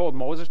God told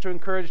Moses to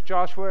encourage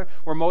Joshua,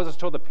 where Moses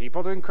told the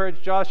people to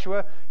encourage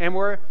Joshua, and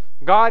where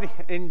God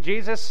in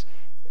Jesus,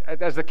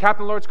 as the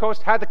captain of the Lord's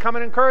host, had to come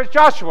and encourage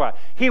Joshua.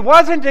 He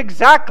wasn't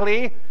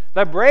exactly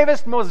the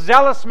bravest, most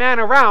zealous man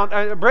around,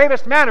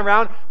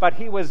 but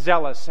he was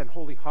zealous and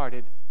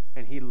holy-hearted,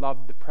 and he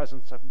loved the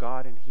presence of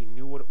God, and he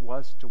knew what it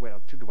was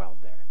to dwell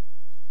there.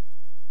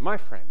 My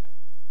friend,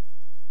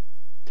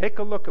 take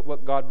a look at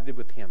what God did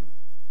with him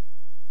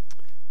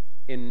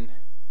in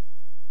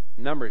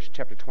Numbers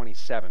chapter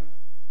 27.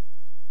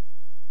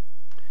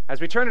 As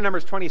we turn to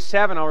Numbers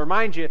 27, I'll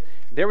remind you,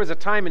 there was a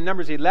time in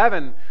Numbers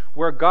 11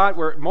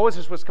 where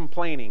Moses was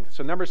complaining.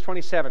 So Numbers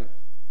 27.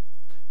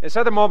 This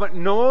other moment,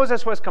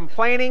 Moses was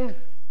complaining,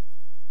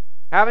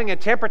 having a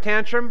temper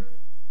tantrum,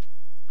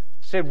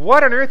 said,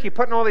 "What on earth, you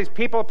putting all these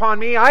people upon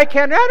me? I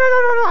can't, no,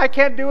 I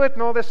can't do it,"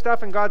 and all this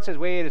stuff. And God says,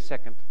 "Wait a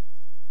second.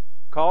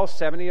 Call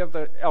 70 of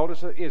the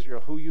elders of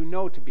Israel, who you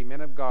know to be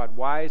men of God,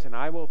 wise, and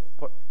I will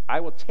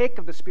take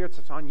of the spirits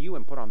that's on you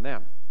and put on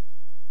them."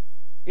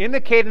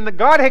 Indicating that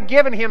God had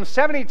given him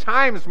 70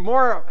 times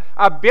more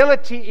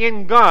ability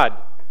in God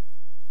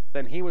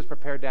than he was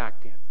prepared to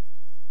act in.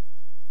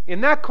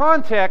 In that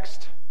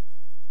context,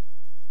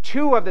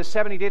 2 of the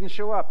 70 didn't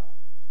show up.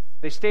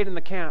 They stayed in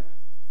the camp.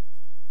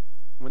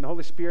 When the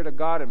Holy Spirit of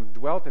God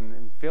dwelt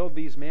and filled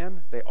these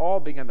men, they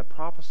all began to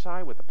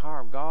prophesy with the power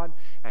of God,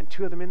 and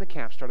 2 of them in the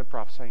camp started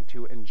prophesying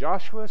too. And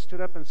Joshua stood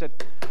up and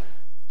said,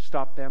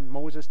 "Stop them."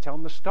 Moses, tell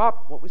them to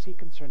stop. What was he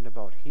concerned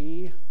about?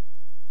 He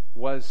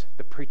was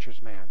the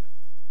preacher's man.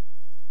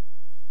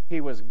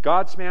 He was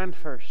God's man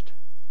first.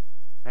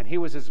 And he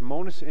was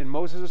in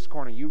Moses'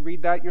 corner. You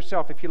read that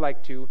yourself if you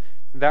like to.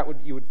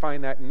 You would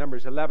find that in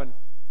Numbers 11.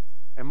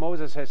 And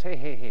Moses says,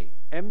 hey,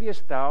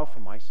 envious thou for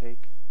my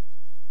sake?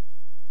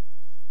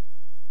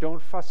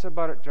 Don't fuss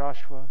about it,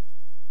 Joshua.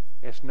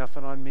 It's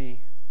nothing on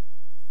me.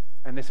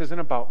 And this isn't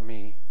about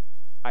me.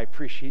 I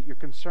appreciate your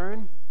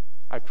concern.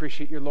 I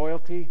appreciate your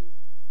loyalty.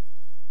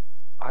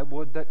 I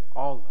would that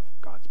all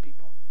of God's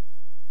people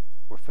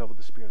were filled with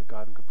the Spirit of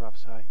God and could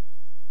prophesy.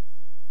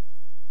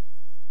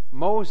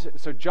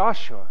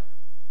 Joshua,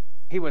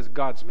 he was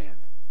God's man.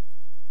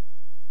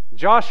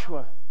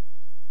 Joshua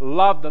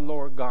loved the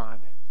Lord God,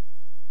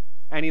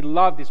 and he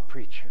loved his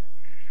preacher,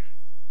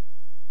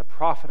 the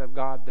prophet of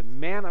God, the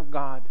man of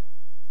God.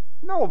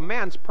 No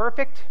man's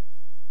perfect,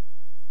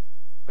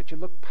 but you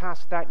look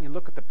past that and you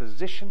look at the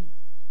position,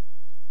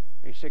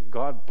 and you say,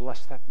 "God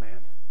bless that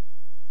man.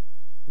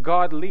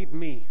 God lead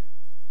me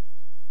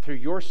through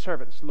your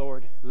servants,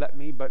 Lord. Let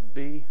me but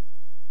be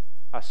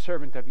a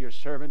servant of your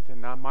servant,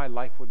 and now my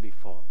life would be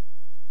full."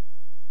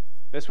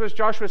 This was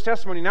Joshua's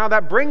testimony. Now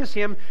that brings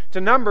him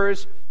to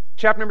Numbers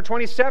chapter number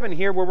 27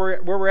 here,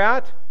 where we're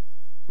at.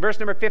 Verse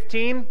number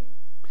 15.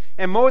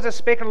 "And Moses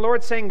spake unto the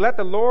Lord, saying, Let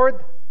the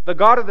Lord, the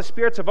God of the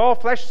spirits of all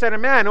flesh, send a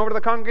man over to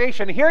the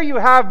congregation." Here you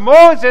have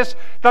Moses,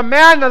 the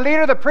man, the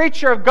leader, the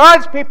preacher of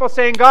God's people,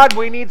 saying, "God,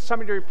 we need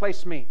somebody to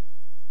replace me."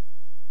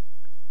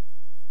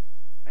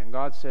 And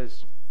God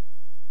says,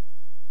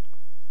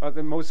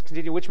 Moses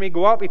continued, "Which may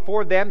go out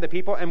before them, the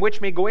people, and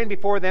which may go in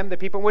before them, the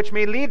people, which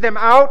may lead them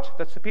out,"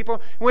 that's the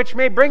people, "which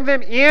may bring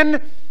them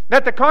in,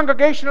 that the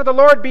congregation of the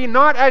Lord be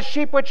not as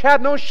sheep which have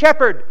no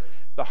shepherd."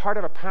 The heart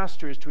of a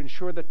pastor is to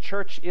ensure the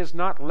church is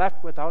not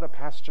left without a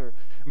pastor,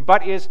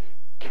 but is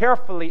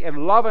carefully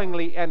and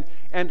lovingly and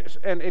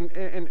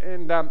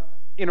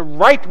in a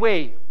right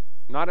way,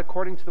 not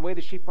according to the way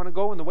the sheep want to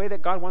go and the way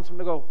that God wants them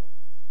to go.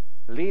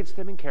 Leads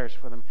them and cares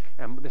for them.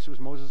 And this was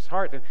Moses'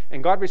 heart.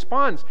 And God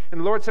responds.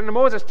 And the Lord said to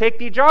Moses, "Take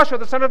thee Joshua,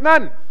 the son of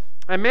Nun,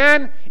 a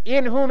man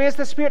in whom is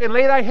the Spirit, and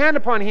lay thy hand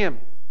upon him,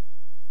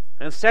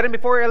 and set him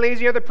before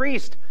Eleazar the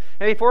priest,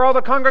 and before all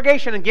the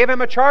congregation, and give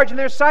him a charge in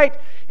their sight.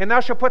 And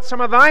thou shalt put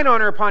some of thine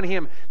honor upon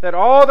him, that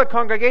all the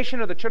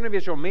congregation of the children of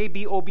Israel may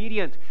be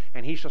obedient.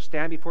 And he shall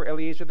stand before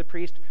Eleazar the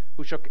priest,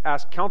 who shall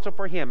ask counsel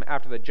for him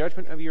after the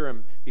judgment of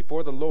Urim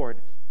before the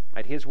Lord.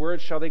 At his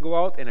words shall they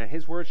go out, and at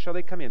his words shall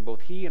they come in,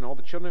 both he and all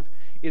the children of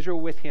Israel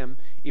with him,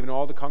 even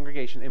all the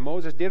congregation." And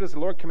Moses did as the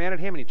Lord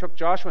commanded him, and he took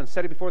Joshua and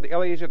set him before the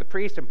Eleazar the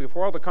priest and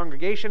before all the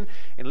congregation,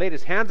 and laid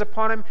his hands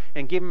upon him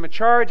and gave him a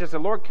charge as the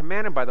Lord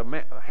commanded by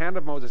the hand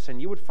of Moses.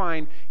 And you would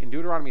find in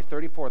Deuteronomy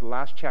 34, the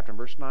last chapter, in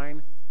verse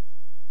 9,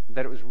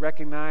 that it was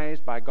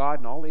recognized by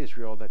God and all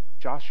Israel that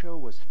Joshua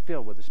was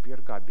filled with the Spirit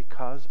of God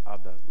because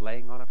of the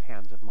laying on of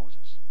hands of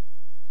Moses.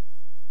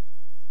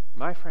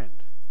 My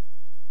friend,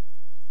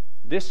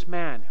 this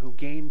man who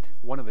gained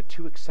one of the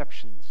 2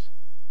 exceptions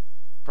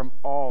from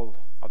all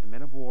of the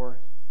men of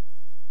war,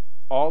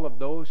 all of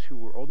those who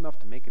were old enough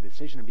to make a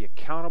decision and be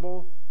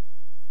accountable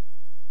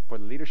for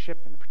the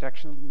leadership and the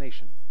protection of the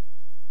nation,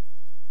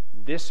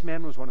 This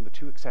man was one of the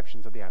two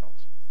exceptions of the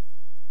adults.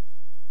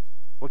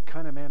 What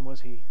kind of man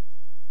was he?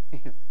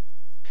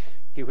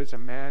 He was a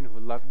man who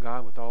loved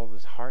God with all of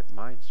his heart,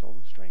 mind, soul,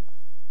 and strength.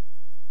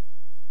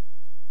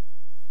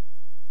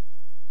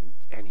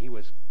 And he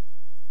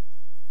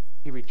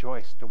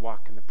rejoiced to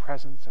walk in the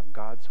presence of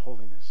God's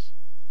holiness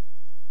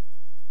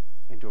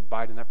and to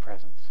abide in that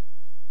presence.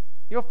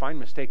 You'll find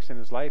mistakes in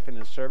his life, in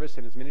his service,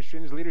 in his ministry,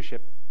 in his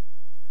leadership.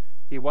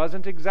 He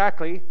wasn't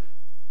exactly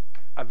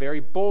a very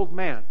bold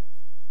man.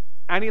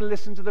 And he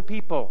listened to the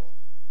people,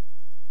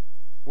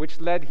 which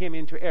led him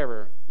into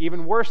error.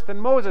 Even worse than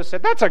Moses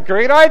said, that's a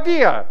great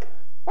idea.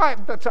 Why?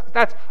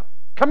 That's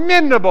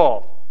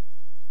commendable.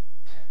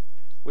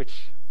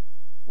 Which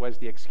was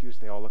the excuse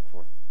they all looked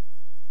for.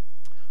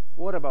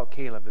 What about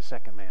Caleb, the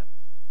second man?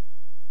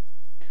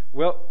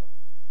 Well,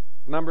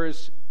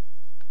 Numbers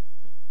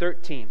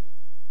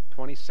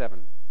 13:27.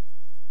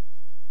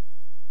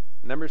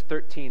 Numbers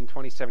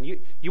 13:27.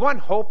 You want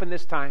hope in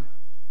this time?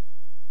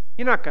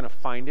 You're not going to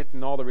find it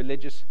in all the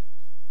religious.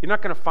 You're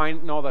not going to find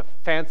it in all the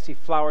fancy,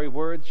 flowery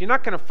words. You're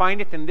not going to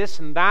find it in this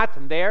and that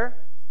and there.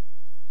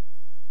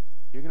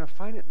 You're going to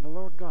find it in the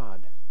Lord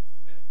God.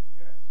 Amen.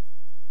 Yes.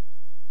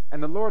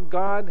 And the Lord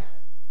God,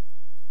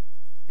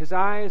 his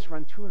eyes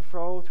run to and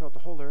fro throughout the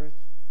whole earth,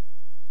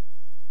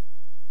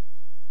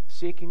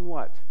 seeking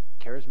what?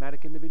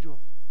 Charismatic individual.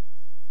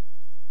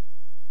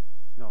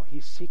 No,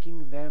 he's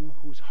seeking them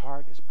whose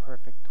heart is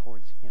perfect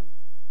towards him.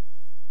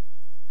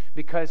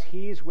 Because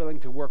he's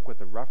willing to work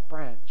with a rough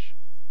branch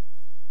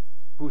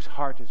whose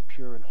heart is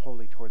pure and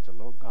holy towards the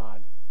Lord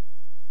God,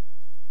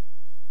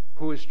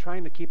 who is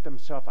trying to keep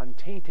themselves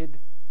untainted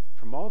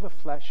from all the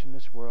flesh in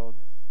this world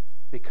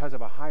because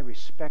of a high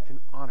respect and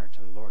honor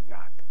to the Lord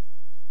God.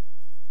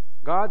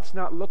 God's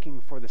not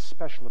looking for the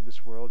special of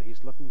this world.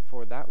 He's looking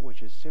for that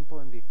which is simple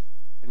and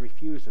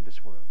refused of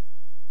this world.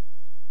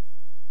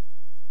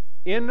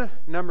 In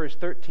Numbers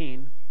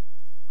 13,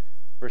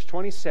 verse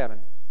 27,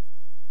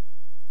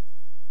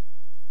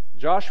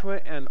 Joshua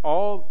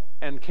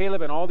and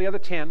Caleb and all the other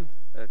 10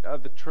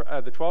 of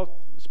the 12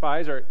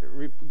 spies are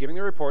giving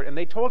a report, and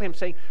they told him,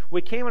 saying,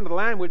 we came into the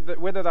land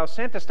whither thou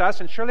sentest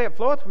us, and surely it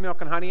floweth with milk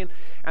and honey,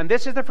 and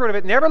this is the fruit of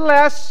it.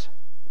 Nevertheless,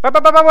 but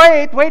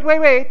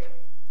wait.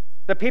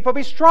 The people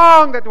be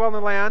strong that dwell in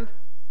the land,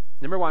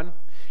 number one,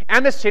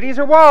 and the cities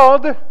are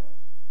walled.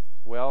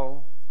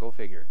 Well, go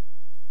figure.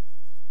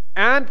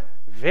 And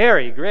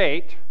very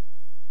great.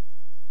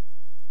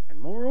 And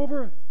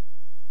moreover,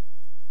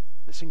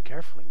 listen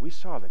carefully. We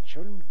saw the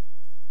children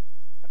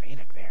of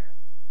Anak there.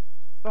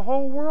 The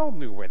whole world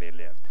knew where they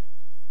lived.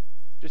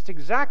 Just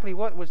exactly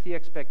what was the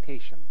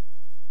expectation?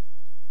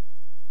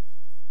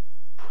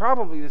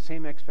 Probably the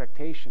same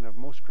expectation of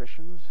most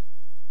Christians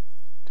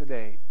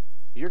today.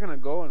 You're going to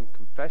go and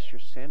confess your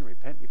sin,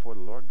 repent before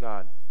the Lord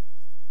God.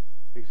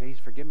 You say, he's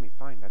forgiven me.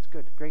 Fine, that's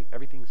good. Great,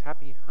 everything's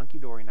happy,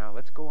 hunky-dory now.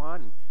 Let's go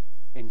on and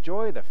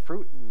enjoy the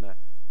fruit and the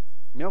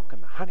milk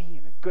and the honey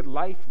and a good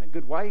life and a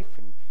good wife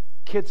and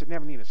kids that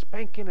never need a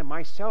spanking, and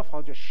myself,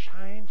 I'll just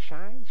shine.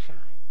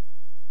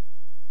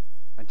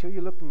 Until you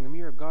look in the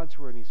mirror of God's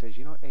Word and he says,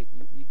 hey,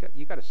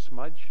 you got a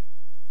smudge?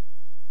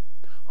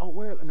 Oh,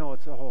 where? No,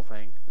 it's the whole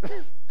thing.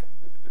 You're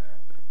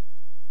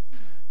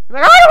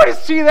like, I don't want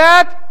to see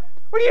that.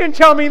 Why you didn't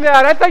tell me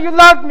that? I thought you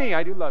loved me.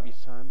 I do love you,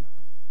 son.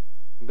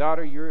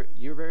 Daughter,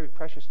 you're very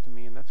precious to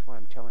me, and that's why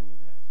I'm telling you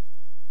that.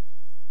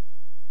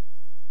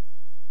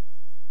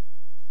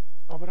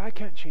 Oh, but I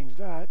can't change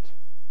that.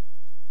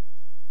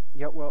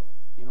 Yeah, well,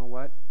 you know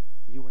what?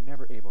 You were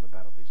never able to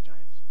battle these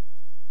giants.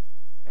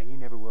 And you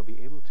never will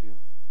be able to.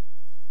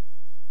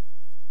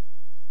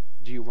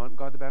 Do you want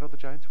God to battle the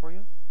giants for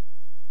you?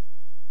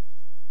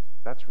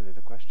 That's really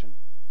the question.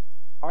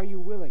 Are you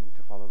willing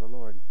to follow the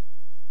Lord?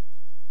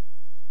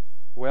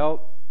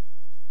 Well,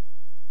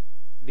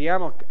 the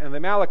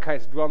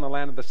Amalekites dwell in the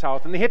land of the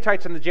south, and the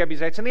Hittites and the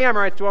Jebusites and the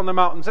Amorites dwell in the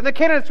mountains, and the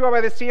Canaanites dwell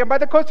by the sea and by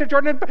the coast of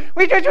Jordan.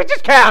 We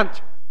just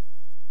can't.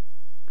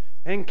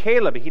 And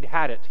Caleb, he'd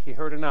had it. He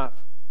heard enough.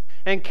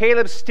 And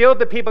Caleb stilled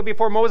the people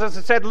before Moses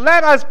and said,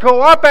 let us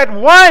go up at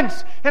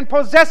once and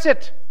possess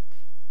it,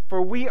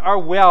 for we are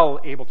well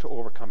able to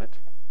overcome it.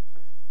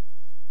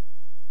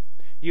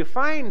 You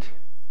find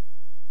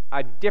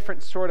a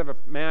different sort of a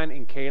man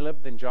in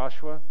Caleb than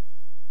Joshua.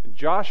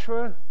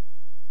 Joshua,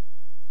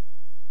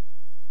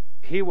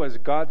 he was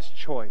God's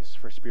choice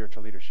for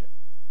spiritual leadership.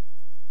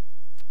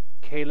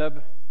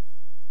 Caleb,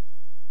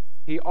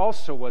 he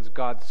also was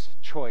God's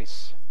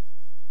choice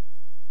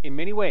in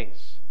many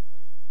ways.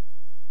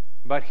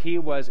 But he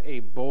was a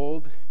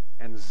bold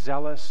and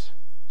zealous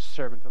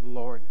servant of the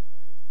Lord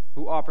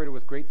who operated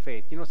with great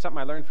faith. You know something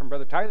I learned from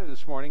Brother Tyler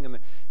this morning? And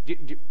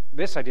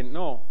this I didn't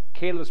know.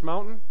 Caleb's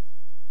Mountain,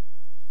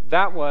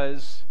 that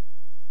was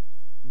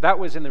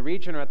in the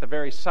region or at the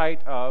very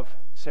site of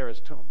Sarah's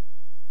tomb.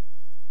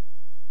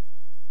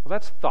 Well,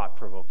 that's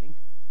thought-provoking.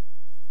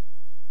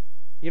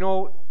 You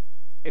know,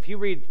 if you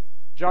read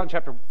John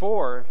chapter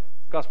 4,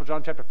 Gospel of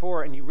John chapter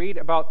 4, and you read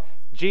about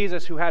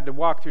Jesus who had to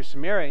walk through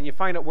Samaria, and you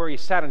find out where he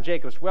sat on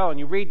Jacob's well, and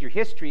you read your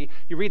history,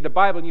 you read the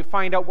Bible, and you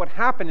find out what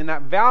happened in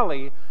that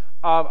valley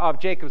of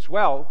Jacob's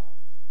well,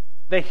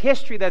 the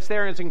history that's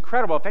there is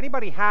incredible. If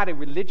anybody had a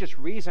religious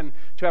reason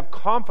to have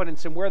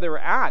confidence in where they were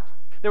at,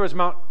 there was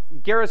Mount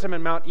Gerizim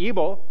and Mount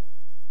Ebal,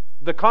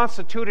 the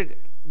constituted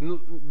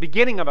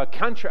beginning of a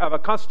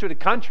constituted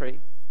country.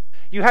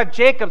 You had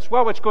Jacob's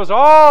well, which goes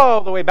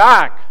all the way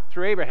back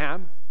through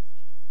Abraham.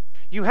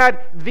 You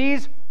had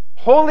these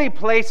holy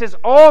places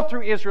all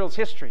through Israel's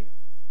history.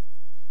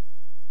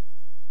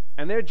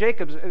 And there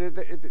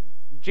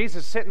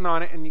Jesus sitting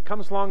on it, and he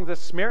comes along this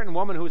Samaritan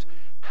woman who's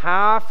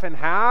half and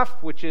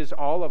half, which is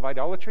all of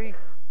idolatry,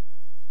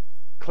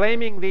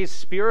 claiming these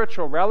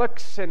spiritual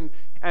relics and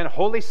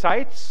holy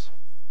sites.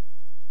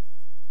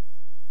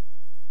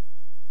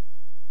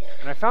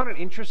 And I found it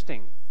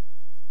interesting,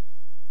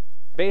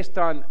 based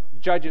on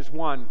Judges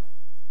 1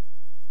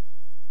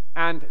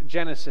 and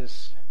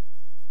Genesis,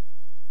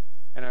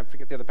 and I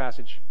forget the other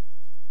passage,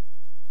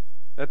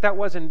 that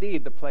was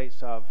indeed the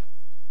place of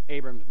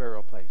Abram's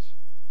burial place.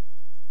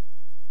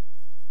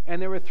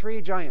 And there were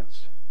 3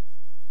 giants.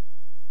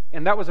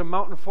 And that was a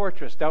mountain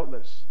fortress,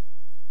 doubtless,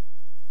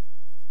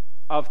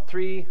 of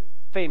 3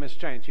 famous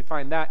giants. You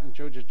find that in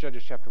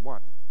Judges chapter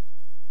 1.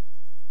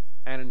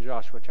 And in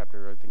Joshua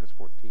chapter, I think it's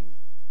 14.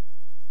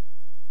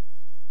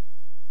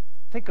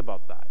 Think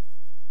about that.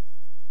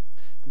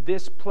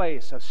 This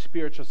place of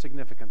spiritual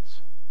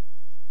significance.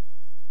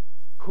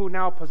 Who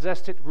now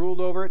possessed it, ruled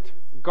over it,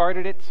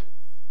 guarded it,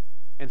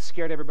 and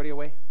scared everybody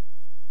away?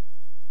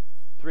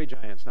 3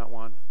 giants, not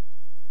 1.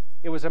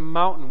 It was a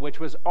mountain which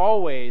was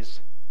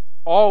always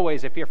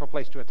a fearful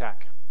place to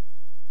attack.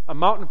 A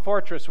mountain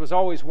fortress was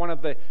always one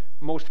of the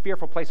most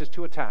fearful places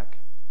to attack.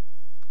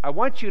 I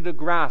want you to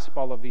grasp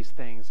all of these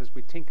things as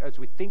we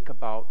think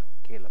about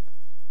Caleb.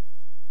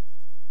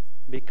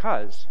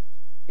 Because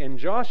in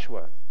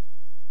Joshua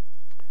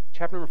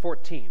chapter number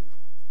 14,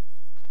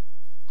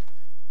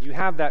 you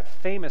have that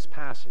famous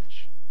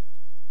passage.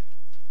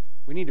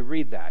 We need to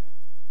read that.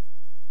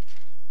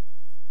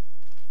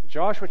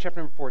 Joshua chapter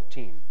number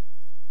 14.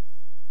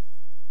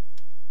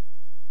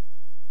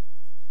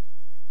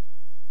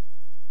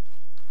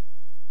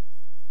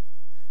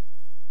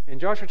 In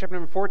Joshua chapter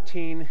number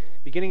 14,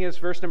 beginning as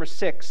verse number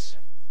 6,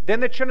 then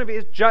the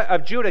children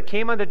of Judah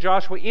came unto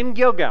Joshua in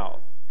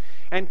Gilgal,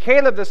 and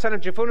Caleb the son of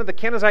Jephunneh the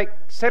Kenizzite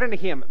said unto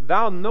him,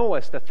 Thou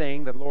knowest the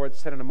thing that the Lord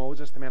said unto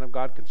Moses, the man of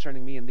God,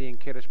 concerning me and thee in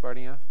Kadesh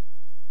Barnea.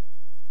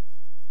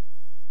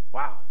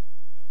 Wow.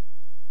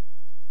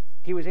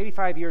 He was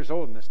 85 years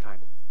old in this time.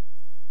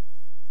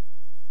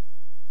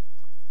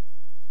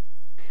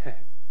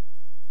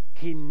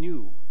 He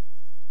knew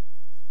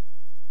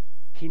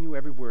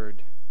every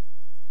word.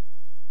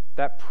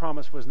 That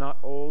promise was not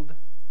old.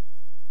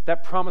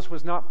 That promise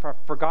was not for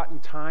forgotten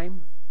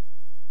time.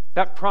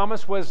 That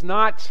promise was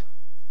not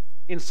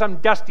in some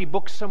dusty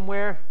book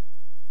somewhere.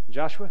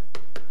 Joshua,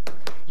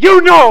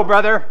 you know,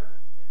 brother,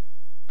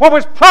 what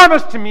was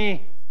promised to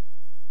me.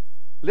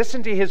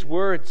 Listen to his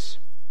words.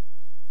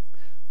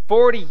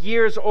 40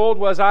 years old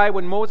was I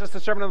when Moses, the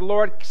servant of the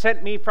Lord,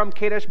 sent me from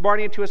Kadesh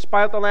Barnea to espy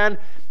out the land,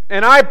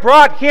 and I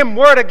brought him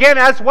word again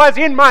as was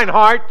in mine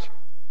heart.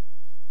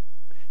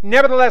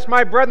 Nevertheless,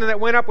 my brethren that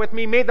went up with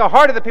me made the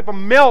heart of the people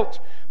melt,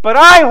 but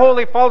I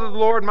wholly followed the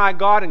Lord my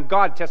God, and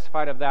God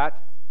testified of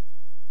that.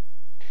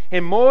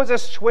 And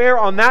Moses sware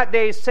on that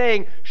day,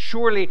 saying,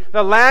 Surely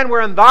the land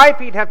wherein thy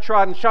feet have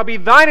trodden shall be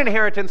thine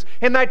inheritance,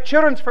 and thy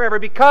children's forever,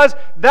 because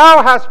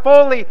thou hast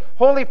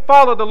wholly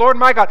followed the Lord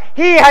my God.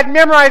 He had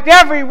memorized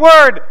every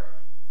word.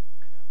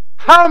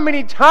 How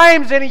many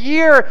times in a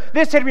year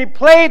this had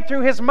replayed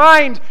through his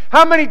mind.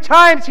 How many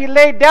times he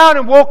laid down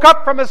and woke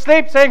up from his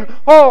sleep saying,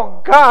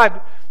 Oh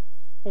God,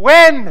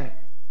 when?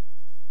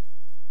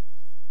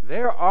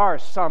 There are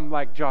some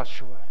like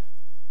Joshua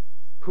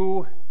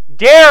who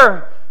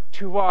dare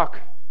to walk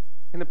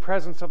in the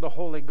presence of the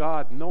holy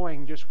God,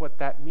 knowing just what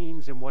that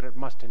means and what it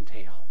must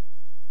entail,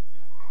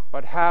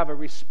 but have a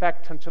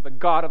respect unto the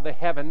God of the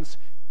heavens,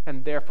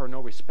 and therefore no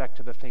respect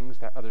to the things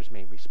that others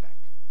may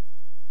respect.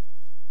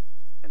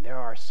 And there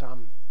are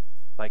some,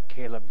 like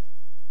Caleb,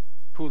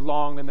 who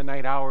long in the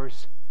night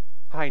hours,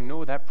 I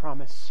know that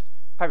promise,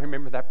 I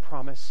remember that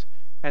promise,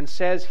 and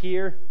says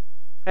here,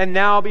 And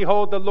now,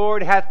 behold, the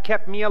Lord hath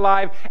kept me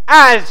alive,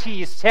 as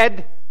he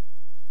said,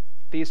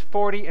 these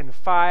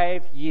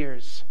 45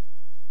 years,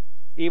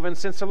 even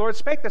since the Lord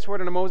spake this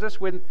word unto Moses,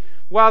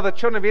 while the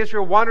children of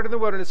Israel wandered in the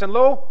wilderness. And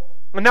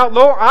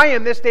now I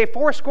am this day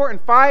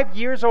 85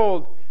 years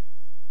old,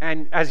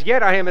 and as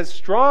yet I am as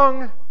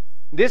strong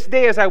this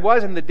day as I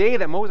was in the day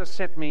that Moses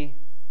sent me.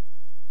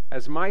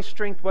 As my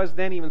strength was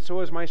then, even so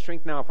is my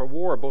strength now for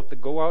war, both to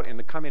go out and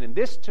to come in. And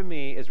this to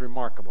me is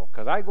remarkable,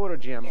 because I go to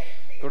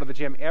the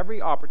gym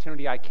every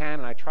opportunity I can,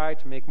 and I try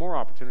to make more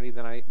opportunity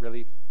than I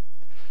really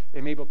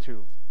am able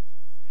to.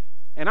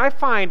 And I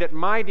find at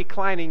my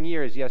declining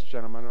years, yes,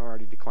 gentlemen, I'm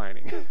already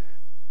declining,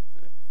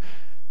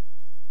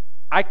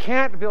 I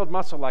can't build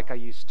muscle like I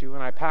used to,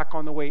 and I pack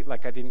on the weight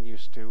like I didn't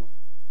used to.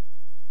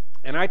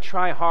 And I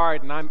try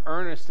hard, and I'm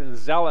earnest and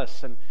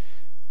zealous, and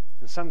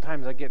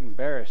sometimes I get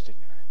embarrassed.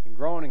 and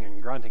groaning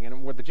and grunting.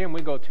 And with the gym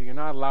we go to, you're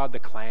not allowed to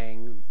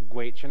clang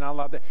weights. You're not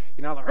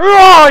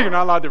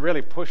allowed to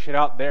really push it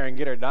out there and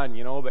get her done,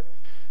 But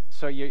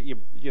so you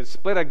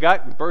split a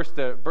gut and burst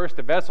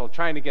a vessel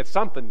trying to get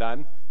something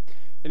done.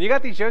 And you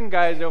got these young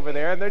guys over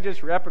there, and they're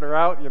just repping her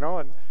out,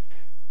 And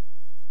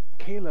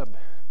Caleb,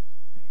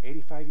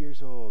 85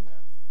 years old.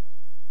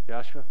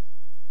 Joshua,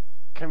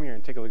 come here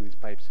and take a look at these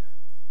pipes.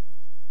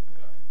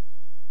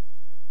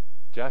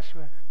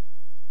 Joshua,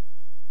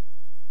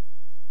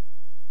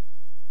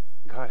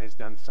 God has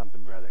done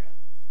something, brother.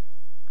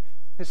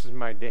 This is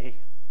my day.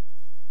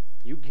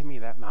 You give me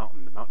that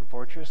mountain, the mountain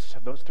fortress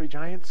of those 3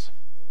 giants.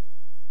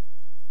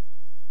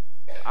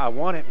 I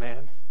want it,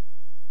 man.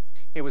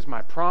 It was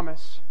my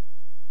promise.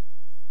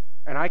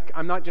 And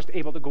I'm not just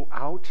able to go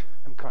out,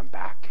 I'm coming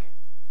back.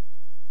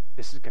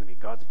 This is going to be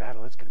God's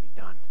battle. It's going to be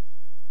done.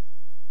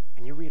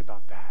 And you read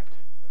about that.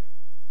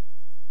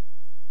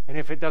 And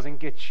if it doesn't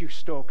get you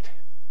stoked,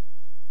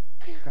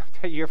 I'll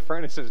tell you, your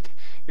furnace is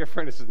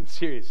in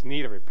serious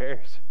need of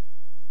repairs.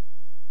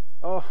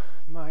 Oh,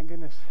 my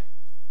goodness.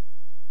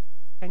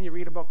 And you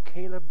read about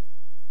Caleb,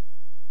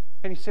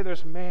 and you say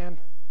there's a man.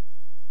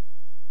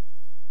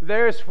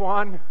 There's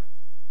one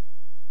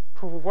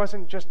who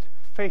wasn't just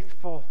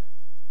faithful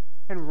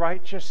and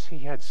righteous, he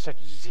had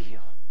such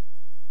zeal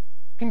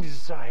and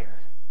desire.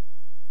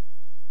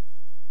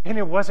 And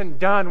it wasn't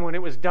done when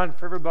it was done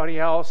for everybody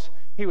else.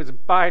 He was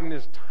biding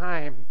his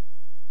time.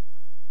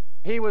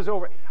 He was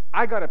over.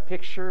 I got a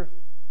picture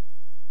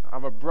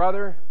of a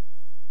Brother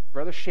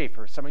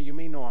Schaefer. Some of you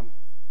may know him.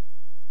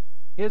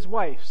 His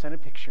wife sent a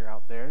picture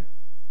out there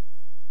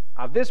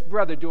of this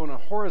brother doing a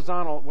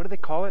horizontal, what do they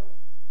call it?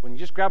 When you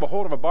just grab a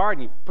hold of a bar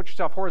and you put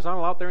yourself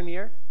horizontal out there in the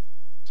air?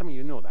 Some of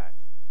you know that.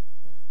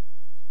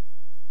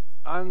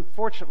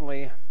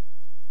 Unfortunately,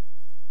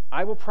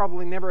 I will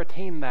probably never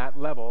attain that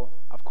level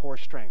of core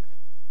strength.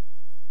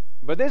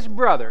 But this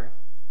brother,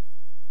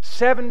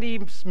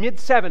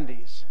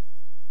 mid-70s,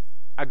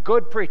 a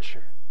good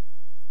preacher.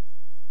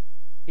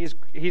 His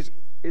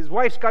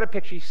wife's got a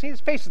picture. You see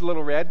his face is a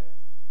little red.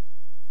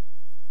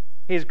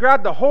 He's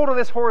grabbed the hold of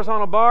this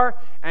horizontal bar,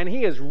 and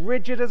he is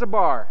rigid as a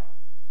bar.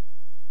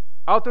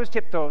 Out to his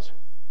tiptoes.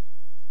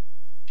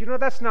 Do you know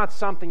that's not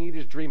something you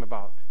just dream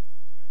about?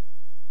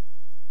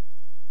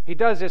 He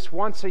does this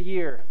once a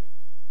year.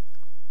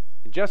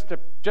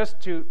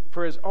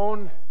 For his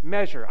own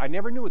measure. I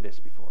never knew this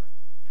before.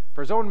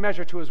 For his own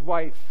measure to his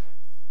wife,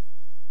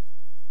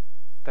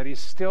 that he's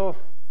still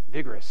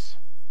vigorous.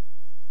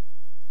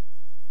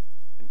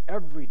 And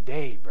every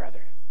day,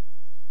 brother,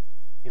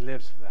 he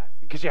lives for that.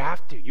 Because you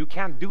have to. You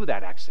can't do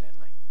that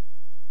accidentally.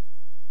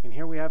 And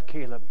here we have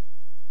Caleb.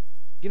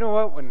 You know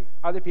what? When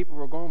other people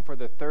were going for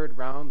the third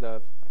round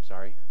of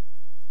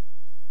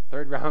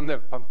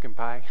pumpkin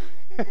pie,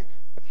 that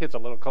hits a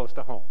little close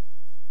to home.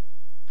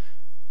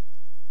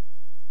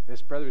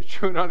 This brother was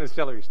chewing on his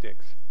celery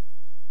sticks.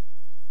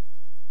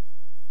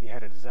 He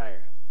had a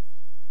desire.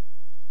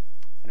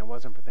 And it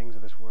wasn't for things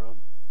of this world.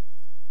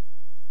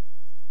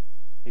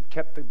 He'd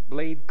kept the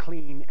blade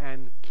clean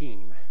and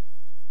keen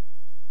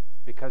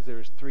because there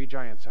was 3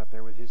 giants out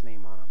there with his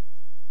name on them.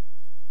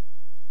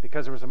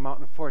 Because there was a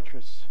mountain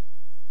fortress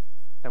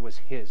that was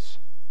his.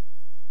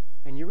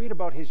 And you read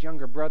about his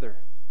younger brother,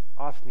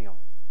 Othniel,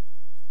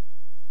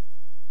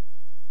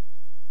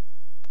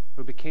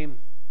 who became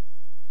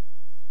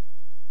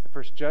the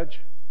first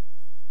judge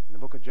in the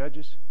book of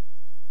Judges.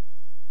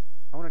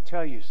 I want to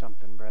tell you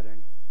something,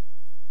 brethren.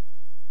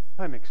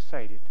 I'm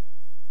excited,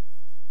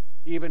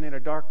 even in a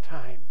dark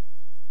time,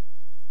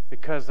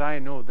 because I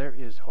know there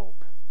is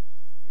hope.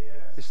 Yes.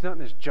 It's not in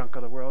this junk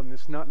of the world, and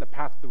it's not in the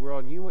path of the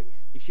world. And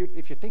if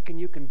you're thinking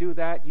you can do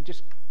that, you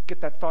just get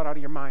that thought out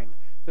of your mind.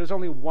 There's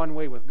only one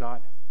way with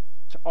God.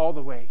 It's all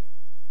the way.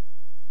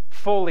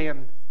 Full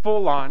in,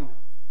 full on,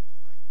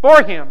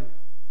 for Him,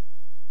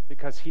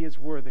 because He is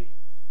worthy.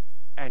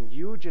 And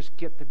you just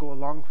get to go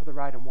along for the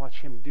ride and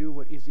watch Him do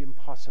what is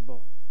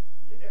impossible.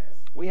 Yes.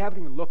 We haven't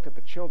even looked at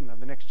the children of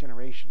the next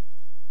generation.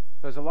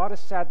 There's a lot of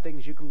sad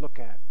things you can look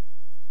at.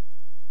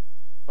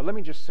 But let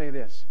me just say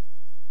this.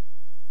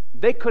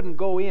 They couldn't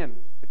go in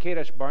the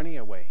Kadesh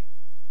Barnea way.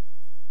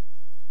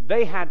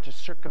 They had to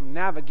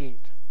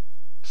circumnavigate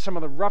some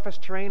of the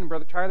roughest terrain.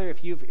 Brother Tyler,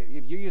 if you're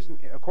using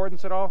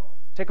accordance at all,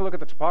 take a look at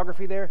the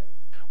topography there.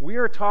 We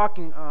are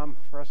talking,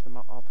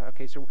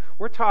 so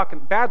we're talking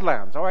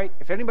Badlands, all right?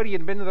 If anybody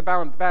had been to the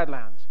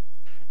Badlands,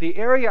 the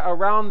area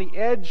around the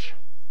edge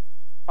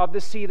of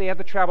the sea, they had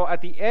to travel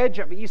at the edge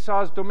of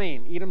Esau's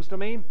domain, Edom's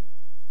domain.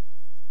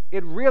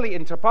 It really,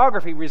 in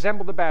topography,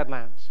 resembled the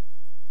Badlands.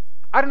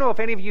 I don't know if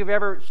any of you have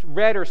ever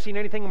read or seen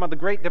anything about the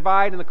Great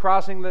Divide and the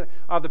crossing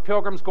of the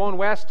Pilgrims going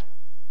west.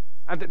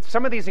 And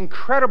some of these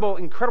incredible,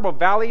 incredible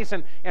valleys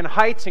and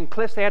heights and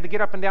cliffs they had to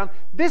get up and down.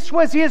 This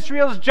was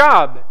Israel's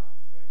job.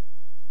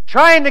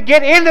 Trying to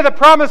get into the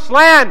promised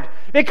land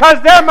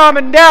because their mom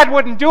and dad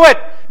wouldn't do it,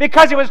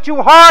 because it was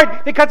too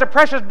hard, because of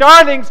precious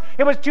darlings.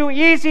 It was too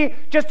easy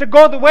just to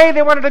go the way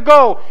they wanted to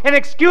go and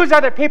excuse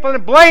other people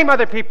and blame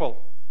other people.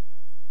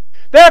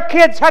 Their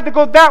kids had to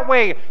go that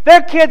way.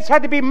 Their kids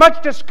had to be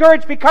much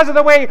discouraged because of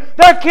the way.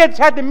 Their kids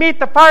had to meet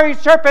the fiery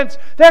serpents.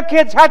 Their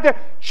kids had to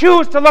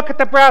choose to look at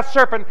the brass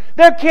serpent.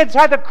 Their kids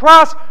had to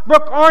cross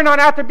Brook Arnon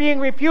after being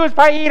refused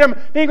by Edom,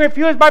 being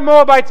refused by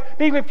Moabites,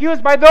 being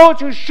refused by those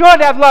who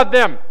should have loved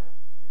them.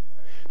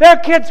 Their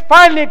kids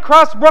finally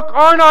crossed Brook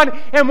Arnon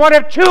in one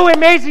of two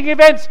amazing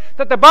events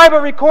that the Bible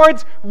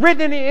records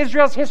written in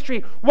Israel's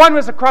history. One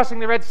was the crossing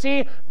the Red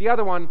Sea. The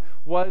other one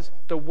was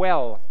the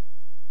well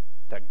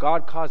that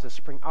God caused to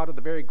spring out of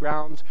the very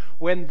grounds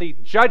when the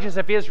judges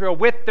of Israel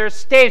with their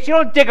staves. You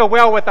don't dig a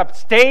well with a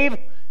stave.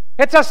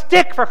 It's a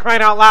stick, for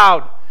crying out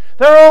loud.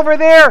 They're over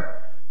there.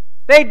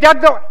 They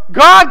dug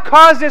God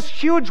caused this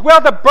huge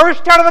well to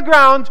burst out of the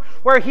ground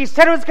where He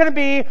said it was going to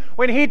be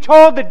when He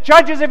told the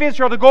judges of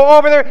Israel to go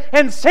over there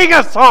and sing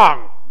a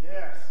song.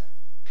 Yes.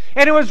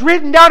 And it was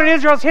written down in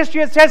Israel's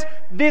history. It says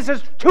this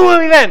is two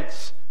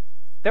events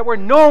that were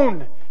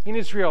known in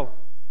Israel,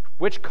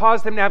 which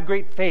caused them to have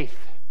great faith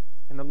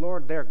in the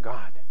Lord their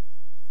God.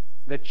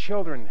 The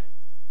children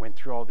went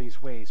through all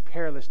these ways,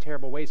 perilous,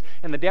 terrible ways,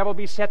 and the devil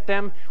beset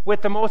them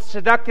with the most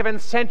seductive and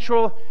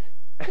sensual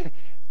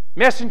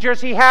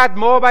messengers he had,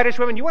 Moabitish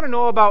women. You want to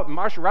know about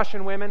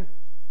Russian women,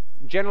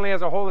 generally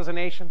as a whole as a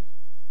nation?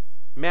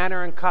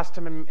 Manner and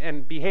custom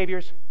and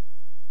behaviors?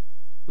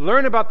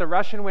 Learn about the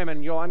Russian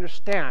women, you'll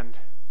understand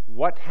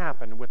what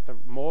happened with the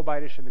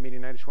Moabitish and the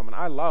Midianitish women.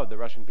 I loved the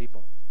Russian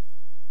people.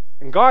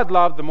 And God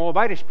loved the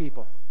Moabitish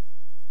people.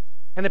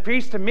 And the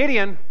priest of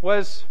Midian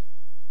was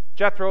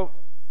Jethro,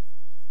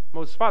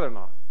 Moses'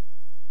 father-in-law.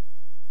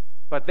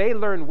 But they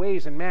learned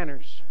ways and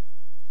manners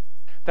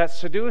that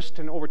seduced,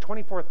 and over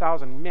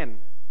 24,000 men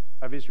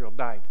of Israel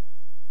died.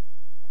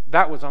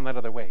 That was on that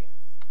other way.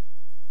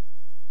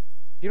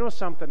 You know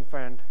something,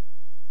 friend?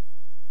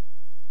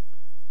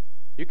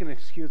 You can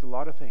excuse a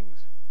lot of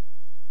things.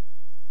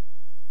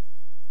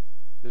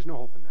 There's no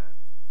hope in that.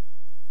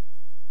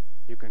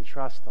 You can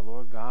trust the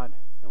Lord God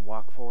and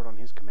walk forward on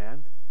His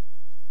command.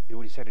 Do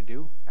what He said to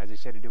do, as He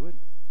said to do it.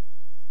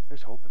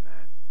 There's hope in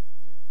that.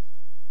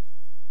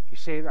 You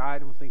say, I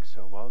don't think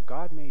so. Well,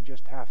 God may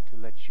just have to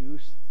let you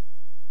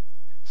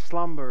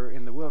slumber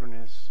in the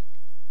wilderness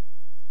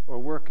or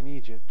work in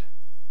Egypt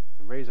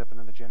and raise up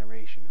another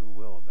generation who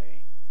will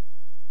obey.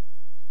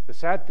 The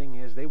sad thing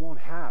is they won't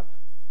have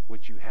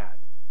what you had.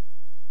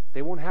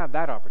 They won't have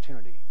that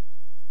opportunity.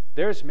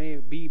 Theirs may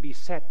be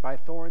beset by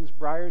thorns,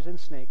 briars, and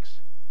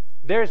snakes.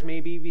 Theirs may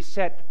be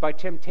beset by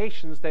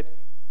temptations that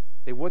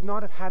they would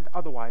not have had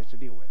otherwise to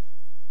deal with.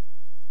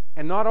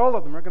 And not all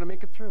of them are going to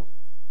make it through.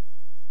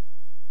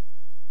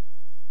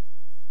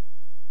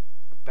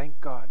 But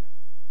thank God,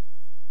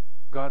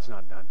 God's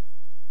not done.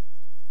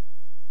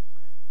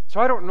 So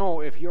I don't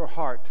know if your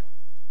heart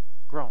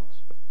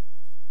groans.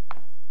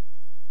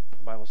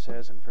 The Bible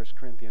says in 1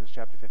 Corinthians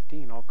chapter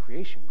 15, all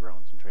creation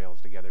groans and travails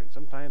together. And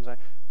sometimes I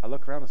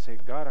look around and say,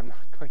 God, I'm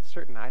not quite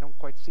certain. I don't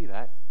quite see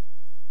that.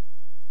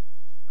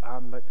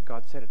 But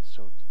God said it,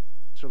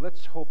 so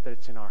let's hope that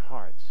it's in our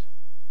hearts.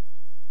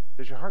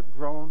 Does your heart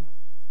groan?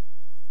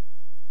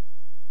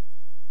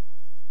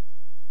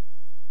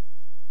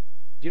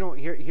 Do you know,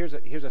 here's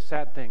a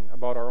sad thing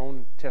about our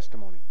own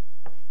testimony.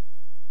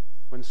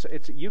 When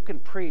you can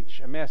preach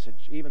a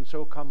message, even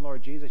so come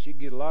Lord Jesus, you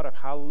get a lot of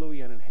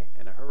hallelujah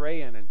and a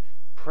hooray and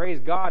praise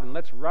God and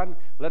let's run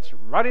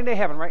into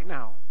heaven right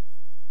now.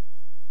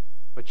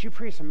 But you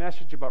preach a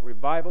message about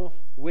revival,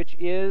 which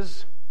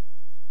is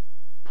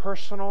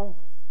personal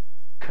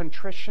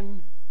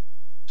contrition,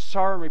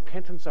 sorrow and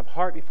repentance of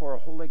heart before a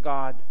holy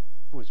God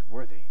who is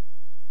worthy.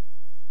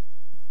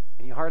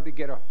 And you hardly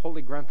get a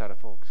holy grunt out of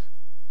folks.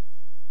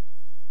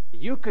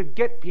 You could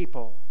get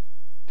people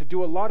to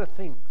do a lot of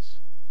things,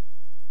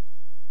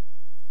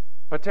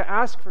 but to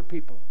ask for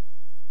people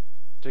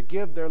to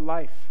give their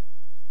life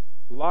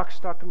lock,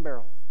 stock, and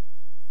barrel,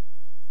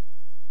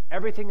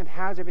 everything it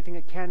has, everything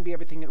it can be,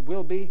 everything it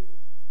will be,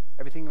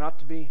 everything it ought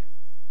to be,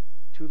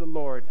 to the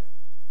Lord,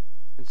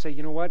 and say,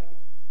 you know what?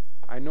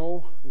 I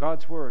know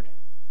God's word.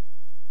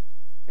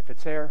 If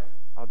it's there,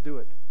 I'll do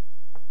it.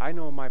 I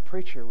know my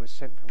preacher was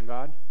sent from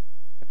God.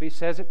 If he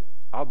says it,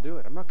 I'll do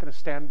it. I'm not going to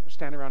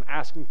stand around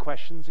asking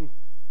questions and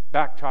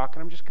back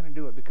talking. I'm just going to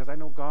do it because I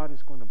know God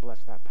is going to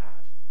bless that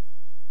path.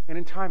 And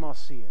in time, I'll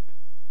see it.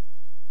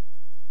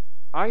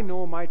 I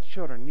know my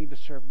children need to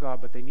serve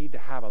God, but they need to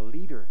have a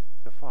leader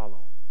to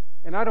follow.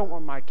 And I don't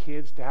want my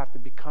kids to have to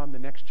become the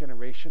next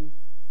generation,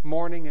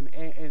 mourning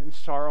and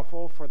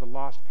sorrowful for the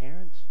lost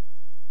parents.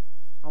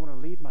 I want to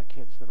lead my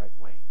kids the right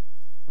way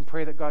and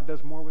pray that God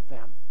does more with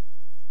them.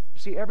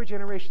 You see, every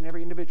generation,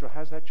 every individual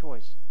has that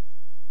choice.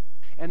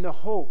 And the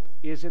hope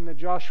is in the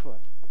Joshua,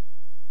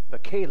 the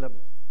Caleb,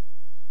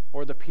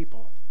 or the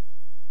people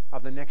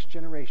of the next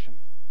generation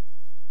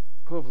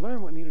who have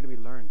learned what needed to be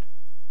learned,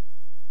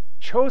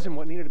 chosen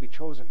what needed to be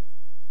chosen.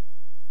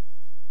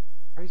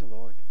 Praise the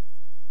Lord.